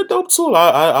it's been a dope tool.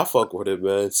 I fuck with it,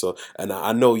 man. So and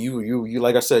I know you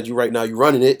like I said, you right now you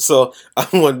running it. So I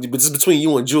want, but just between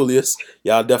you and Julius,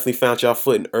 y'all definitely found y'all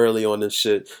footing early on this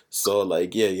shit. So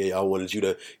like yeah, I wanted you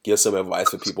to give some advice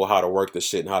for people how to work the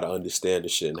shit and how to understand the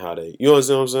shit and how they,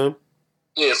 understand what I'm saying?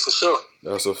 Yeah, for sure.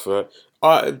 That's a fact.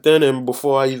 All right, then, and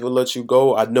before I even let you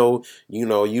go, I know you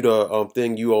the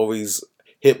thing you always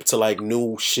hip to like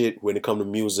new shit when it come to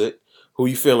music. Who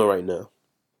you feeling right now?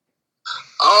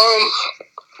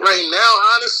 Right now,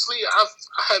 honestly, I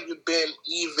haven't been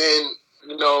even,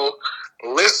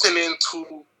 listening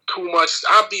to too much.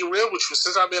 I'll be real with you.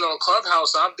 Since I've been on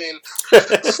Clubhouse, I've been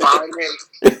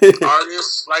finding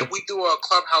artists. Like we do a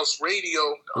Clubhouse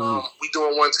radio. We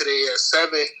doing one today at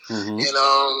 7, and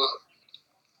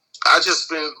I just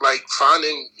been like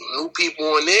finding new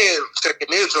people in there, checking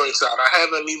their joints out. I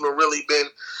haven't even really been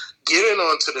getting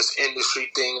onto this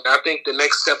industry thing. I think the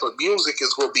next step of music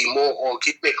is going to be more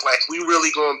organic. Like we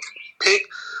really going to pick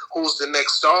who's the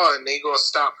next star, and they going to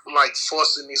stop like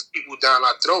forcing these people down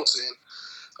our throats. And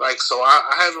like, so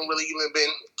I haven't really even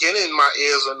been getting my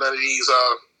ears on none of these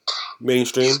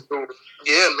mainstream.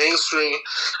 Mainstream,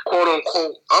 quote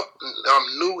unquote,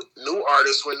 new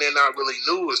artists when they're not really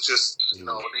new. It's just they've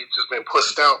just been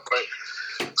pushed out. But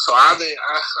so I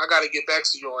got to get back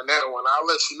to you on that one. I'll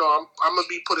let you know. I'm gonna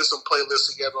be putting some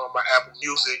playlists together on my Apple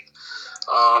Music.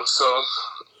 So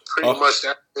pretty much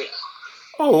that's it.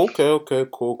 Oh, okay,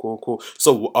 cool.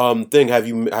 So, have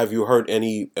you heard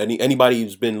anybody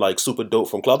who's been like super dope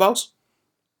from Clubhouse?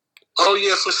 Oh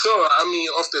yeah, for sure. I mean,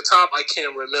 off the top, I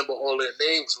can't remember all their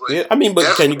names. But yeah, I mean,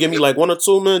 but can you give me like one or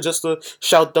two, man, just to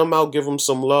shout them out, give them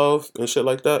some love and shit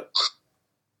like that?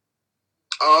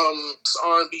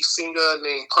 R&B singer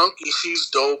named Punky. She's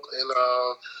dope, and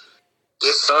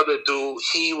this other dude,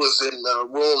 he was in the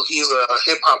room. He's a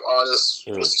hip hop artist.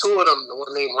 There's two of them.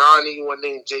 One named Ronnie, one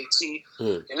named JT,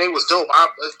 and they was dope.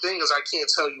 The thing is, I can't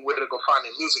tell you where to go find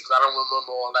their music because I don't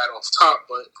remember all that off top.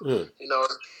 But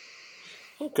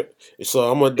Okay,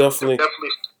 so I'm gonna definitely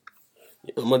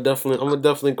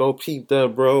go peep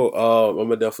that, bro. I'm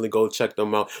gonna definitely go check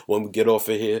them out when we get off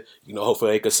of here.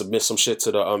 Hopefully they can submit some shit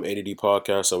to the ADD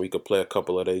podcast and we could play a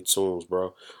couple of their tunes,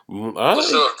 bro. All right.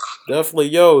 Sure. Definitely,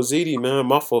 yo, ZD, man.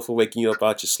 My fault for waking you up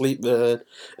out your sleep, man.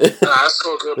 That's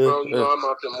so good, bro. I'm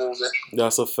out there moving.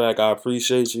 That's a fact. I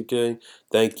appreciate you, King.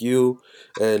 Thank you.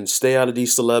 And stay out of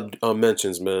these celeb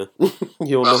mentions, man. You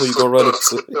don't know who you're going to run into.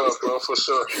 For sure, bro. For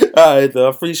sure. All right, though. I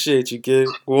appreciate you, King.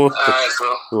 All right,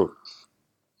 bro.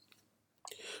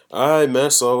 All right, man.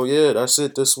 So, yeah, that's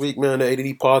it this week, man. The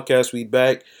ADD podcast, we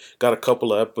back. Got a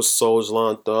couple of episodes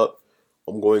lined up.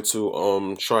 I'm going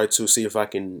to try to see if I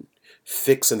can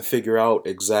fix and figure out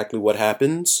exactly what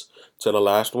happens to the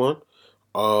last one.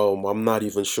 I'm not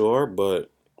even sure,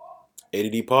 but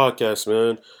ADD podcast,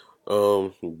 man.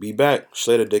 Be back.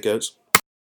 Later, dickheads.